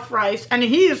she's now Freeze and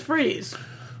he is Freeze?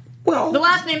 Well, The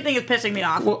last name thing is pissing me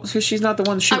off. well, she's not the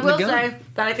one I shooting will the gun. say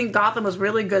that I think Gotham was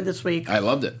really good this week. I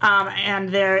loved it. And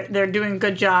they're doing a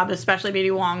good job, especially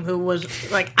BD Wong, who was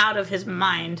like out of his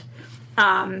mind.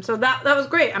 So that was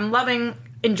great. I'm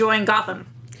enjoying Gotham.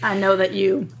 I know that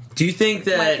you Do you think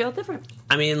might that... feel different.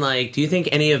 I mean, like, do you think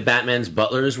any of Batman's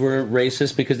butlers were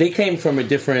racist? Because they came from a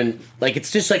different... Like, it's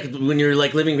just like when you're,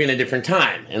 like, living in a different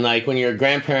time. And, like, when your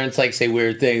grandparents, like, say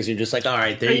weird things, you're just like, all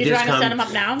right, Are they you just trying to come set him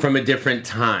up now? from a different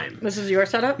time. This is your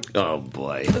setup? Oh,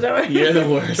 boy. Is that what- You're the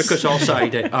worst. Because I'll say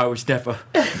that I was never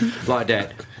like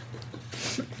that.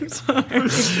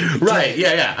 Right,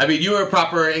 yeah. I mean, you were a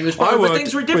proper English butler, but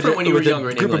things were different when you were younger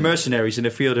in a group of England. mercenaries in the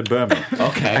field of Burma.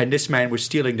 Okay. And this man was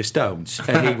stealing the stones,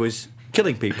 and he was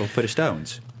killing people for the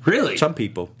stones. Really? Some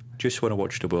people just want to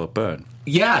watch the world burn.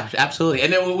 Yeah, absolutely.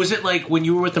 And then was it like when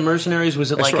you were with the mercenaries?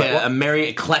 Was it That's like right. a merry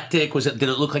eclectic? Did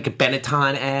it look like a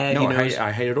Benetton ad? No, you know?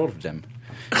 I hated all of them.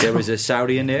 There was a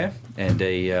Saudi in there, and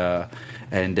a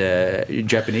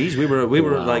Japanese. We were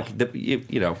Wow. like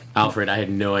you know Alfred, I had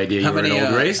no idea you How were many an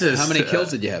old racist. How many kills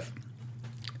did you have?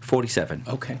 47.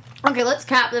 Okay. Okay, let's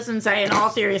cap this and say, in all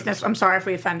seriousness, I'm sorry if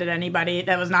we offended anybody.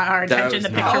 That was not our That intention. was The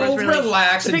not- picture was really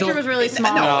relax. The and picture don't- was really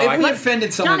small. No, if we I-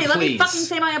 offended someone, Johnny, let me please. fucking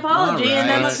say my apology, All and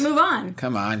then right. let's move on.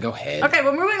 Come on, go ahead. Okay,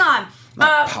 we're moving on.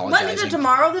 Legends apologizing. of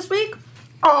Tomorrow this week.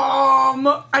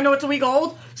 I know it's a week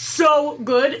old. So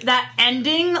good. That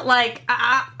ending, like, that's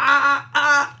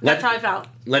how I felt.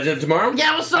 Legend of Tomorrow?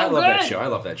 Yeah, it was so I good. love that show. I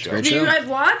love that show. Great Do you show. guys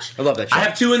watch? I love that show. I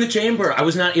have two in the chamber. I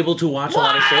was not able to watch a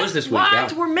lot of shows this week. What?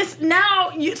 Yeah. We're missing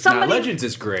now. Somebody Legends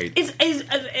is great. is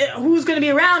who's going to be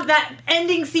around that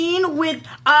ending scene with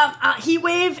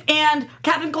Heatwave and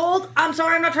Captain Cold. I'm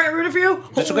sorry, I'm not trying to ruin it for you.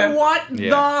 That's okay. What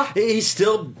Yeah. the? He's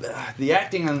still the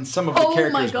acting on some of the Oh my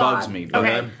characters god! bugs me. But,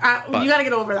 Okay, but you got to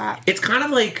get over that. It's kind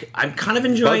of like I'm kind of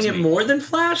enjoying Bugs it me. more than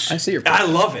Flash. I see your. I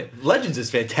love it. Legends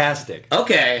is fantastic.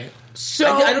 Okay. So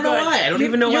I don't know good. why. I don't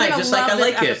even know why. You're Just gonna like I love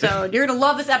this like it. episode. You're gonna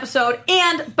love this episode.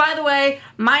 And by the way,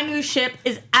 my new ship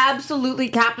is absolutely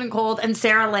Captain Cold and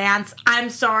Sarah Lance. I'm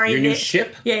sorry. Your new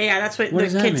ship? Yeah, that's what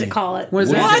does the that kids mean? call it. What does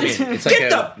What that does mean? it mean? It's like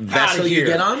Get a the vessel outta you here.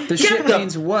 get on? The ship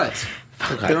means what?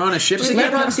 They're on a ship. Just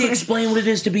let Roxy explain what it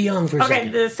is to be young for a Okay,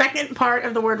 second. the second part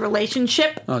of the word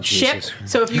relationship, ship. Jesus.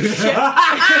 So if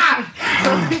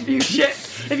you ship,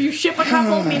 if you ship a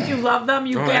couple, it means you love them.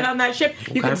 You get on that ship.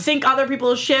 You can sink other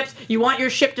people's ships. You want your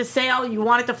ship to sail. You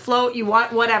want it to float. You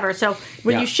want whatever. So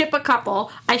when you ship a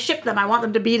couple, I ship them. I want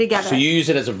them to be together. So you use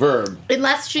it as a verb.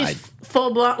 Unless she's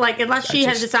full blown, unless she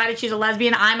has decided she's a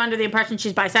lesbian, I'm under the impression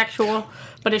she's bisexual.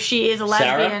 But if she is a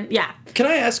lesbian, yeah. Can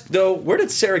I ask though, where did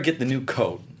Sarah get the new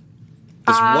coat?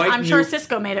 This I'm sure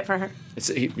Cisco made it for her.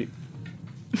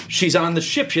 She's on the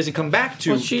ship. She hasn't come back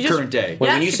to current day. Wait,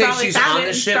 Yeah, when you she say probably she's found on it the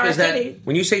in ship, Star is that City.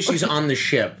 when you say she's on the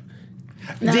ship?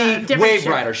 The different Wave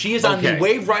ship. Rider. She is on Okay. the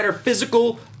Wave Rider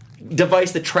physical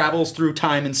device that travels through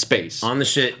time and space. On the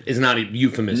ship is not a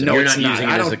euphemism. No, You're it's not using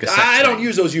I it as don't, like a sex I don't thing.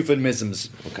 use those euphemisms.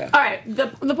 Okay. All right.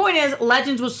 The point is,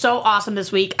 Legends was so awesome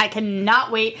this week. I cannot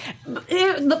wait.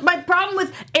 My problem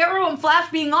with Arrow and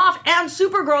Flash being off and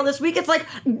Supergirl this week, it's like,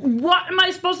 what am I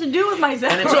supposed to do with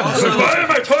myself? And it's also, Why am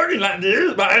I talking like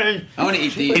this? I want to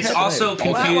eat these. it's also Why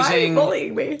are you confusing.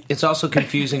 bullying me? It's also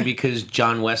confusing because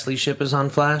John Wesley's ship is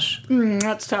on Flash.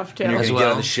 That's tough too. You're As going to get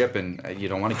well. on the ship and you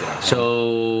don't want to get on.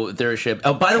 So they're a ship.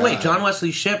 Oh, by the way, John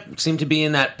Wesley's ship seemed to be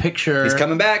in that picture. He's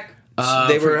coming back.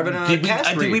 They were having a cast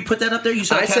read. Did we put that up there? You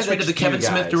saw a I cast sent read that of the to Kevin you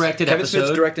Smith guys. directed Kevin episode.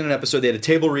 Smith directed an episode. They had a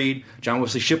table read. John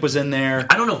Wesley's ship was in there.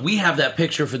 I don't know if we have that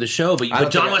picture for the show, but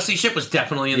don't John think Wesley's ship was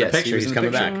definitely in Yes, the he picture. was He's in the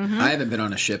coming picture. back. I haven't been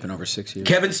on a ship in over 6 years.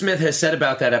 Kevin Smith has said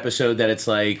about that episode that it's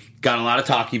like got a lot of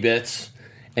talkie bits.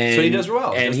 And, So he does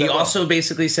well. He And does he that well. also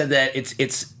basically said that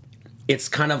it's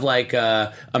kind of like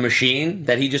a machine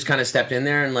that he just kind of stepped in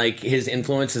there and like his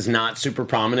influence is not super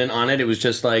prominent on it. It was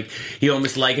just like he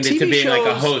almost likened it to TV being like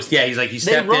a shows, host. Yeah, he's like he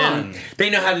stepped run. in.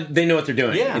 They know what they're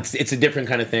doing. Yeah. It's a different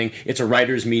kind of thing. It's a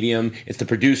writer's medium. It's the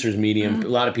producer's medium. A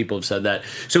lot of people have said that.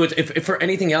 So it's, if for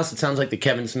anything else, it sounds like the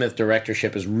Kevin Smith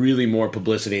directorship is really more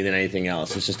publicity than anything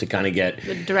else. It's just to kind of get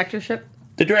The directorship?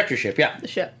 the directorship. Yeah. The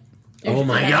ship. Oh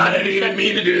my god! I didn't even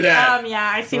mean to do that. Yeah,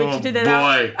 I see what you did there.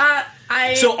 boy.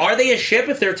 I So are they a ship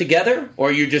if they're together,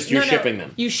 or you're shipping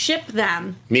them? You ship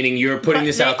them. Meaning you're putting But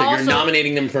this they out there. You're also-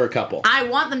 nominating them for a couple. I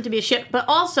want them to be a ship, but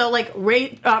also like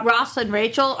Ross and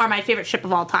Rachel are my favorite ship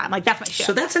of all time. Like that's my ship.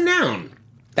 So that's a noun.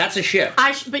 That's a ship.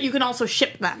 But you can also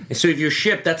ship them. So if you're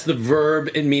ship, that's the verb,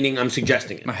 and meaning I'm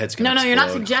suggesting it. My head's going to No, you're not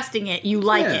explode. suggesting it. You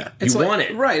like Yeah, it. it's You like, want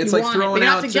it. right? It's You like want it, but throwing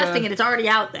you're out. not suggesting it. It's already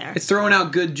out there. It's throwing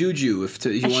out good juju if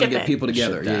you want to ship get it. people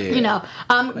together. Ship that. Yeah. You know,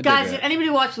 guys, that. did anybody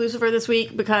watch Lucifer this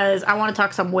week? Because I want to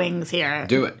talk some wings here.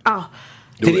 Do it. Oh,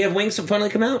 Did he have wings finally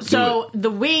come out? so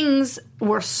the wings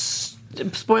were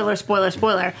spoiler.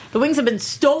 The wings have been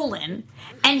stolen,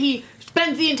 and he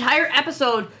spends the entire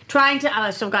episode trying to.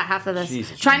 I still got half of this.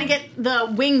 Jesus, trying to get the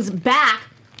wings back,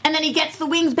 and then he gets the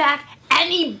wings back,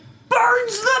 and he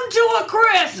burns them to a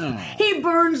crisp. He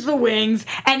burns the wings,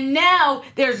 and now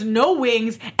there's no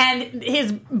wings, and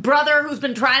his brother, who's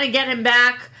been trying to get him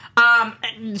back,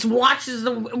 watches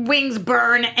the wings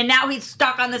burn, and now he's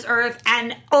stuck on this earth,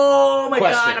 and oh my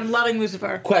Question. god, I'm loving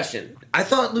Lucifer. Question. I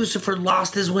thought Lucifer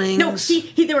lost his wings. No,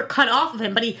 they were cut off of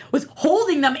him, but he was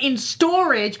holding them in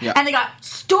storage, Yeah. and they got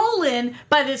stolen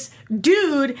by this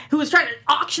dude who was trying to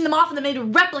auction them off, and they made a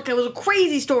replica. It was a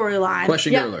crazy storyline.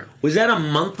 Question Yeah. Gerler. Was that a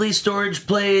monthly storage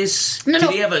place? No, Did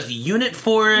no. he have a unit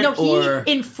for it? No, or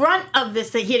in front of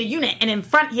this thing, he had a unit, and in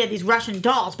front he had these Russian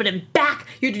dolls, but in back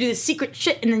you had to do this secret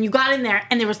shit, and then you got in there,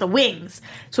 and there was the wings.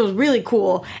 So it was really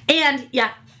cool. And,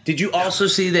 yeah, did you also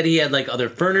see that he had like other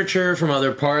furniture from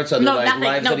other parts, other no, like nothing.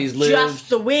 lives No, that he's lived? just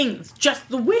the wings. Just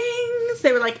the wings.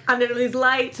 They were, like, under these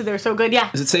lights, and they were so good, yeah.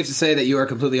 Is it safe to say that you are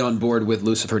completely on board with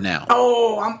Lucifer now?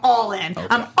 Oh, I'm all in.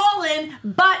 I'm all in,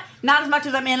 but not as much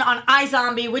as I'm in on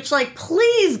iZombie, which, like,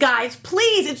 please, guys,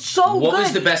 please, it's so What good.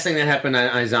 was the best thing that happened on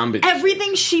iZombie?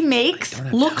 Everything she makes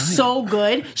looks so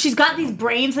good. She's got these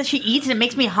brains that she eats, and it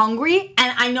makes me hungry.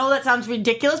 And I know that sounds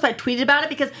ridiculous, but I tweeted about it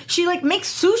because she, like, makes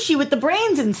sushi with the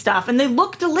brains and stuff, and they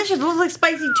look delicious. It looks like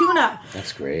spicy tuna.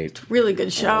 That's great. Really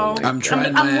good show. I'm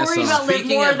trying I'm my ass worried off. about Liv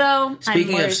Moore, though.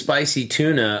 Speaking I'm of worried. spicy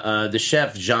tuna, the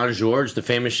chef Jean Georges, the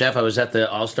famous chef, I was at the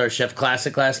All Star Chef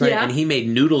Classic last night, Yeah. and he made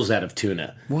noodles out of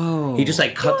tuna. Whoa. He just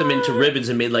like cut them into ribbons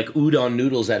and made like udon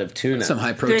noodles out of tuna. Some high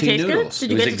Did it protein taste noodles. good?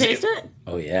 Did you It get to was taste it?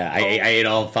 Oh yeah, I ate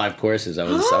all 5 courses. I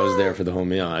was there for the whole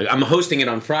meal. I'm hosting it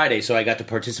on Friday, so I got to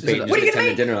participate. Is it- and What just are you gonna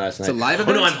attend the dinner last night. It's a live Oh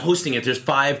no, event? I'm hosting it. There's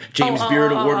 5 James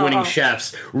Beard award-winning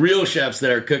chefs, real chefs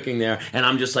that are cooking there, and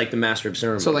I'm just like the master of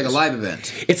ceremonies. So like a live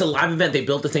event. It's a live event. They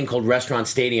built a thing called Restaurant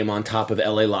Stadium on top of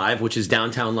LA Live, which is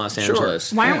downtown Los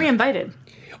Angeles. Why aren't we invited?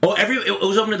 Oh, it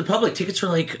was open to the public. Tickets were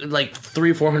like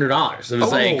 $300 or $400. It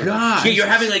was gosh. Yeah, you're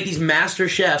having like these master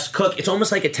chefs cook. It's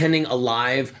almost like attending a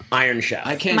live Iron Chef.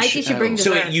 I can't. Mikey should bring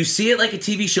dessert. So you see it like a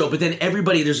TV show, but then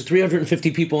there's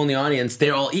 350 people in the audience. They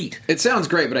all eat. It sounds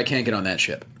great, but I can't get on that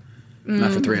ship.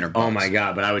 Not for $300. Oh my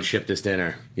god! But I would ship this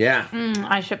dinner. Yeah.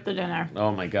 I shipped the dinner.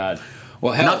 Oh my god.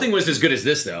 Well, hell, Nothing was as good as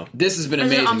this though. This has been This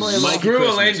is amazing. unbelievable. Mikey Screw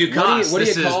Christmas. Elaine Ducasse. What do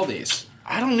This you is- call these?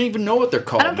 I don't even know what they're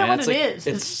called. I don't know man. what it is.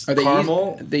 It's Are they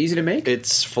caramel. Easy, they easy to make?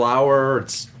 It's flour.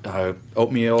 It's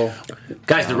oatmeal.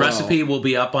 Guys, the recipe will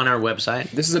be up on our website.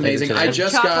 This is amazing. later I today.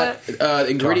 just Chocolate. got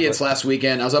ingredients Chocolate. last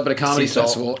weekend. I was up at a comedy Sea salt.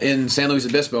 festival in San Luis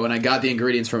Obispo, and I got the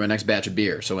ingredients for my next batch of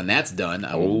beer. So when that's done,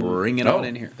 I will bring it on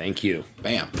in here. Thank you.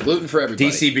 Bam. Gluten for everybody.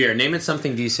 DC beer. Name it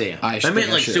something DC. I meant think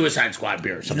I like should. Suicide Squad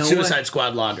beer. Or know Suicide what?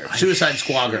 Squad lager. Suicide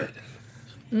Squagger.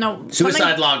 No.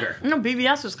 Suicide lager. No,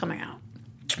 BVS is coming out.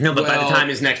 No, but by the Well, time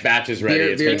his next batch is ready, beer-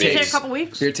 it's beer going to Did you be say a couple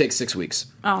weeks? Beer takes 6 weeks.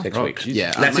 Oh. 6 weeks.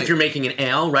 Yeah. That's if you're making an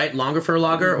ale, right? Longer for a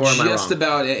lager, or am I just wrong?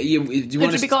 about. You It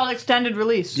want should be to. called extended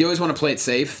release. You always want to play it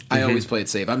safe. I always play it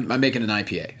safe. I'm making an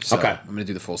IPA, so Okay. I'm going to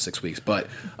do the full 6 weeks. But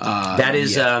That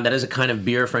is yeah. that is a kind of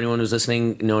beer for anyone who's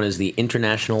listening, known as the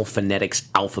International Phonetics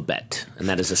Alphabet, and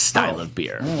that is a style of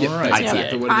beer. Yep, that's IPA.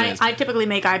 exactly what it is. I typically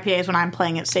make IPAs when I'm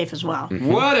playing it safe as well.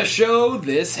 What a show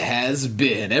this has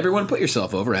been. Everyone put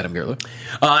yourself over, Adam Gertler.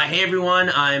 Hey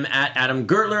everyone, I'm at Adam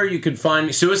Gertler. You can find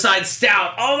me Suicide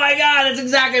Stout. Oh my god, that's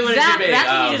exactly what it Zach, should be. that's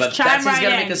when you just but chime Betsy's right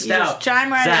gonna in. make a You stout. just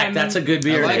chime right Zach, in. that's a good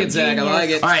beer. I like name. it, Zach. I like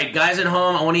it. All right, guys at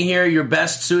home, I want to hear your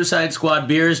best Suicide Squad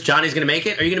beers. Johnny's gonna make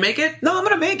it. Are you gonna make it? No, I'm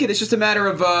going to make it. It's just a matter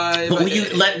of. But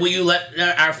will you let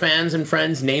our fans and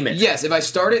friends name it? Yes, if I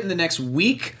start it in the next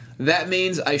week, that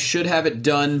means I should have it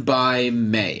done by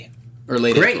May or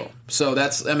late Great. April. So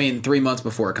that's, 3 months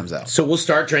before it comes out. So we'll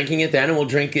start drinking it then, and we'll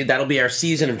drink it. That'll be our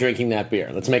season of drinking that beer.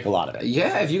 Let's make a lot of it.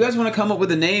 Yeah, if you guys want to come up with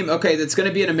a name, okay, it's going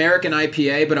to be an American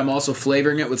IPA, but I'm also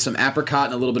flavoring it with some apricot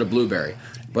and a little bit of blueberry.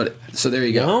 But so there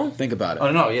you go. No? Think about it.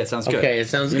 Oh no, yeah, it sounds good. Okay, it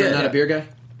sounds You're good. not a beer guy?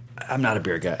 I'm not a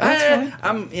beer guy.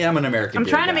 I'm an American. I'm beer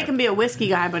trying to guy. make him be a whiskey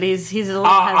guy, but he's a little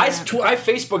I hesitant.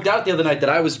 Facebooked out the other night that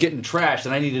I was getting trashed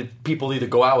and I needed people to either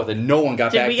go out with it. No one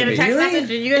got Did back we to get a me. text message?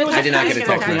 Did you get a text I did not message? get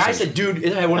a text And I message. said, dude,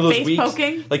 I had one of those face weeks.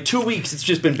 poking? Like 2 weeks, it's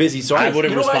just been busy. So I I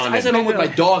would've you know what? I responded. said home with my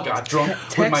dog, got drunk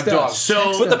with my Text dog. us.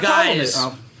 So, but the problem guys,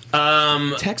 is,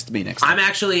 Text me next time. I'm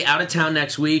actually out of town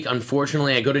next week.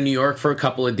 Unfortunately, I go to New York for a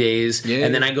couple of days, Yeah.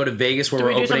 and then I go to Vegas where Did we're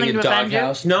we do opening something a to offend you?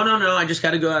 doghouse. No. I just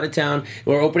got to go out of town.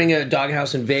 We're opening a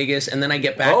doghouse in Vegas, and then I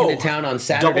get back Oh, into town on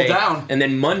Saturday. double down. And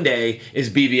then Monday is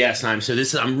BBS time. So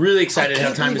I'm really excited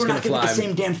how time is we're going not to gonna be fly. at the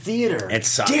same damn theater. It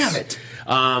sucks. Damn it.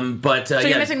 But So yeah,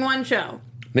 you're missing one show,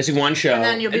 missing one show, and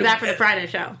then you'll be back for the Friday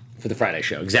show. For the Friday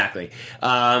show, exactly.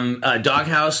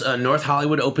 Doghouse North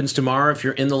Hollywood opens tomorrow. If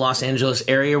you're in the Los Angeles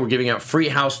area, we're giving out free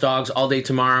house dogs all day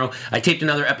tomorrow. I taped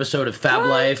another episode of Fab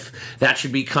Life. That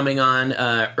should be coming on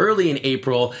early in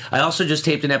April. I also just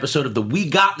taped an episode of the We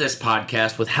Got This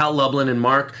podcast with Hal Lublin and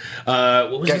Mark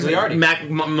what was his name? Gagliardi.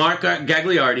 Mark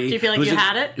Gagliardi. Do you feel like you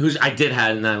had it? I did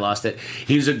have it and I lost it.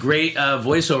 He was a great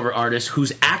voiceover artist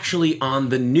who's actually on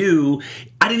the new...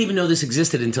 I didn't even know this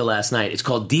existed until last night. It's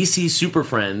called DC Super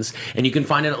Friends, and you can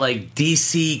find it at like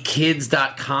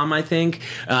DCKids.com, I think.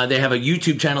 They have a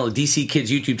YouTube channel, a DC Kids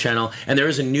YouTube channel, and there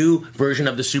is a new version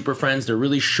of the Super Friends. They're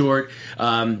really short,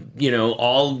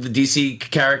 all the DC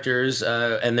characters,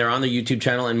 and they're on the YouTube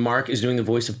channel, and Mark is doing the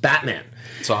voice of Batman.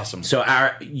 It's awesome. So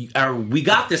our We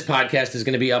Got This podcast is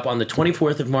going to be up on the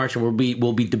 24th of March, and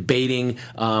we'll be debating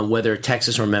whether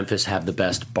Texas or Memphis have the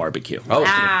best barbecue. Oh,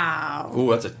 Wow. ooh,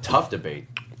 that's a tough debate.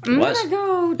 I'm gonna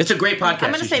go. It's a great podcast.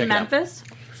 I'm gonna You say check it out. Memphis.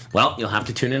 Well, you'll have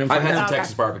to tune in and I've find had out. some Okay.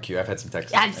 Texas barbecue. I've had some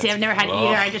Texas. I've never had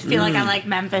either. I just feel like I like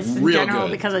Memphis in Real general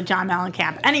good. because of John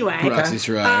Mellencamp. Anyway, Roxy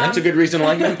Schreier. That's a good reason to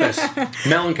like Memphis.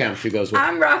 Mellencamp she goes with.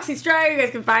 I'm Roxy Stryer. You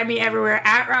guys can find me everywhere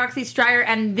at Roxy Stryer.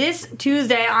 And this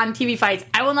Tuesday on TV Fights,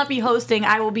 I will not be hosting.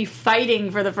 I will be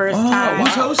fighting for the first time.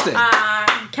 Who's hosting?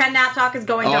 Ken Naptalk is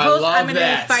going to I host. love I'm going to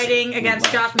that. be fighting against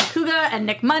Josh McCouga and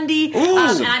Nick Mundy.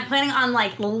 And I'm planning on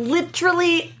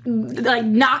literally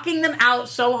knocking them out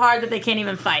so hard that they can't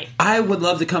even fight. I would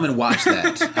love to come and watch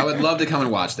that. I would love to come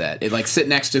and watch that. It, sit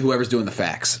next to whoever's doing the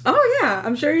facts. Oh yeah,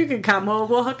 I'm sure you could come.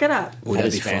 We'll hook it up. Ooh,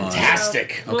 that'd be fun.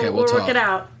 Fantastic. Okay, we'll we'll work talk. it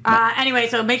out. Anyway,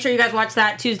 so make sure you guys watch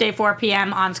that Tuesday 4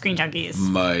 p.m. on Screen Junkies.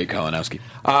 Mike Kalinowski.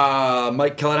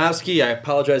 Mike Kalinowski, I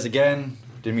apologize again.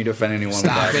 Didn't mean to offend anyone.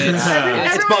 Stop with it. that. It's Everyone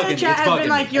in bugging. the chat It's has bugging. been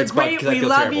like, "You're It's bugging great. 'cause I We feel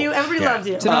love terrible. you. Everybody loves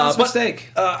you." It's an honest but, mistake.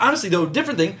 Honestly, though,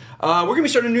 different thing. We're going to be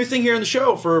starting a new thing here on the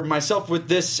show for myself with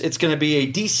this. It's going to be a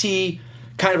DC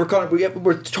kind of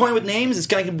we're toying with names. It's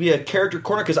going to be a character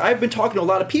corner because I've been talking to a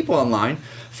lot of people online,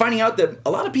 finding out that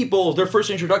a lot of people, their first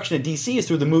introduction to DC is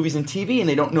through the movies and TV, and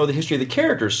they don't know the history of the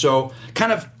characters. So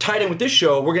kind of tied in with this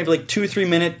show, we're going to have like 2-3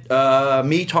 minute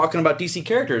me talking about DC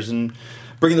characters and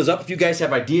bringing those up. If you guys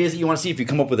have ideas that you want to see, if you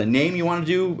come up with a name you want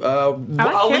to do,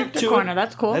 I'll link to corner. it.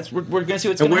 That's cool. We're going to see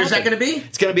what's going to happen. Where's that going to be?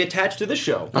 It's going to be attached to this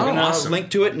show. We're going to awesome. link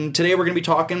to it, and today we're going to be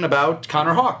talking about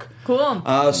Connor Hawke. Cool.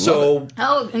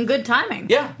 And good timing.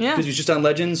 Yeah, because he's just on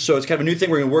Legends, so it's kind of a new thing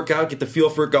we're going to work out, get the feel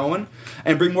for it going,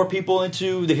 and bring more people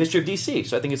into the history of DC.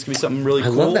 So I think it's going to be something really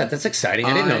cool. I love that. That's exciting.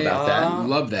 I didn't know about that.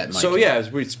 Love that, Mike. So yeah,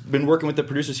 we've been working with the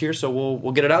producers here, so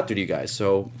we'll get it out there to you guys.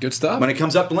 So good stuff. When it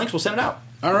comes up, the links, we'll send it out.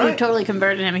 All right. We've totally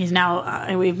converted him. He's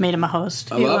now, we've made him a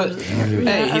host. I love it.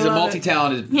 Hey, he's a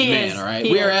multi-talented man, all right?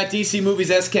 We are at DC Movies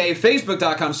SK,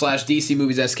 Facebook.com/DC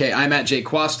Movies SK. I'm at Jay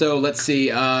Quasto. Let's see,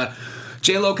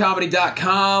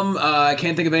 JLoComedy.com. I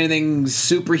can't think of anything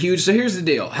super huge. So here's the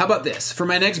deal. How about this? For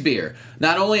my next beer,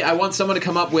 not only I want someone to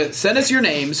come up with, send us your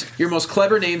names, your most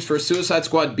clever names for a Suicide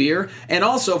Squad beer, and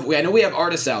also, I know we have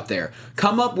artists out there,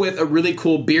 come up with a really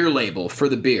cool beer label for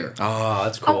the beer. Oh,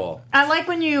 that's cool. I like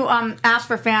when you ask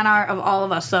for fan art of all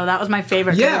of us, so that was my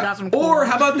favorite. Yeah, Cool or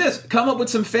how about this? Come up with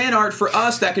some fan art for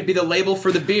us that could be the label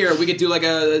for the beer. We could do like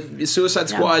a Suicide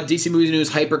Squad, DC Movies News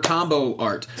hyper combo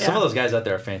art. Some of those guys out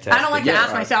there are fantastic. I don't like to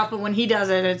ask myself, but when he does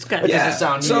it, it's good. It doesn't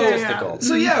sound egotistical.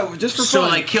 So yeah, just for So fun.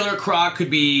 like Killer Croc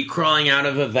could be crawling out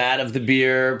of a vat of the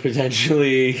beer,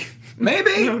 potentially.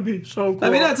 Maybe. That would be so cool. I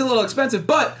mean, that's a little expensive,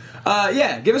 but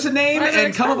yeah, give us a name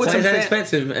and come up with Why some is that fan-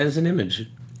 expensive as an image?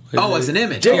 Oh, as an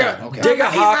image. Digga, Oh, okay.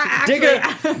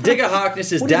 Digga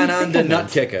Hawkness is down on the nut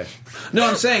kicker. No,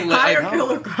 I'm saying like Hire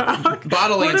Killer Croc.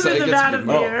 bottling. Put him in the vat of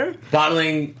beer.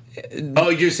 Bottling. Oh,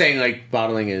 you're saying like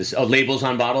bottling is labels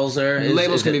on bottles are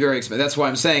labels can be very expensive. That's why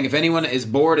I'm saying if anyone is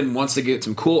bored and wants to get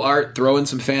some cool art, throw in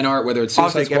some fan art, whether it's I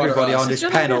Suicide think Squad or everybody us. on this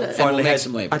really panel good. finally And we'll make has.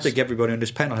 some labels. I think everybody on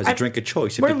this panel has a drink of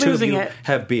choice. If we're the two of losing you it.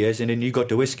 have beers and then you got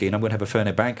the whiskey, and I'm going to have a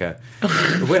Fernet Branca, we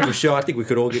have a show. I think we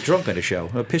could all get drunk on the show,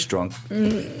 piss drunk.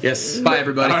 Yes. Bye,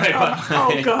 everybody. All right, bye.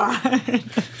 Oh, God.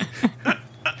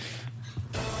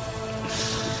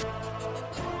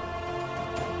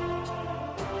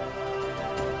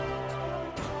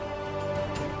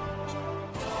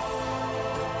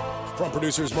 From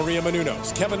producers Maria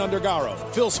Menounos, Kevin Undergaro,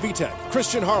 Phil Svitek,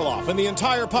 Christian Harloff, and the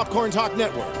entire Popcorn Talk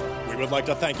Network, we would like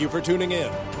to thank you for tuning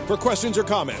in. For questions or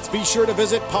comments, be sure to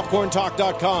visit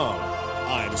popcorntalk.com.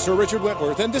 I'm Sir Richard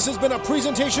Wentworth, and this has been a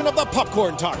presentation of the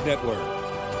Popcorn Talk Network.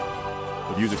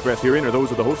 The views expressed herein are those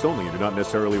of the host only and do not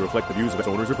necessarily reflect the views of its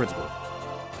owners or principals.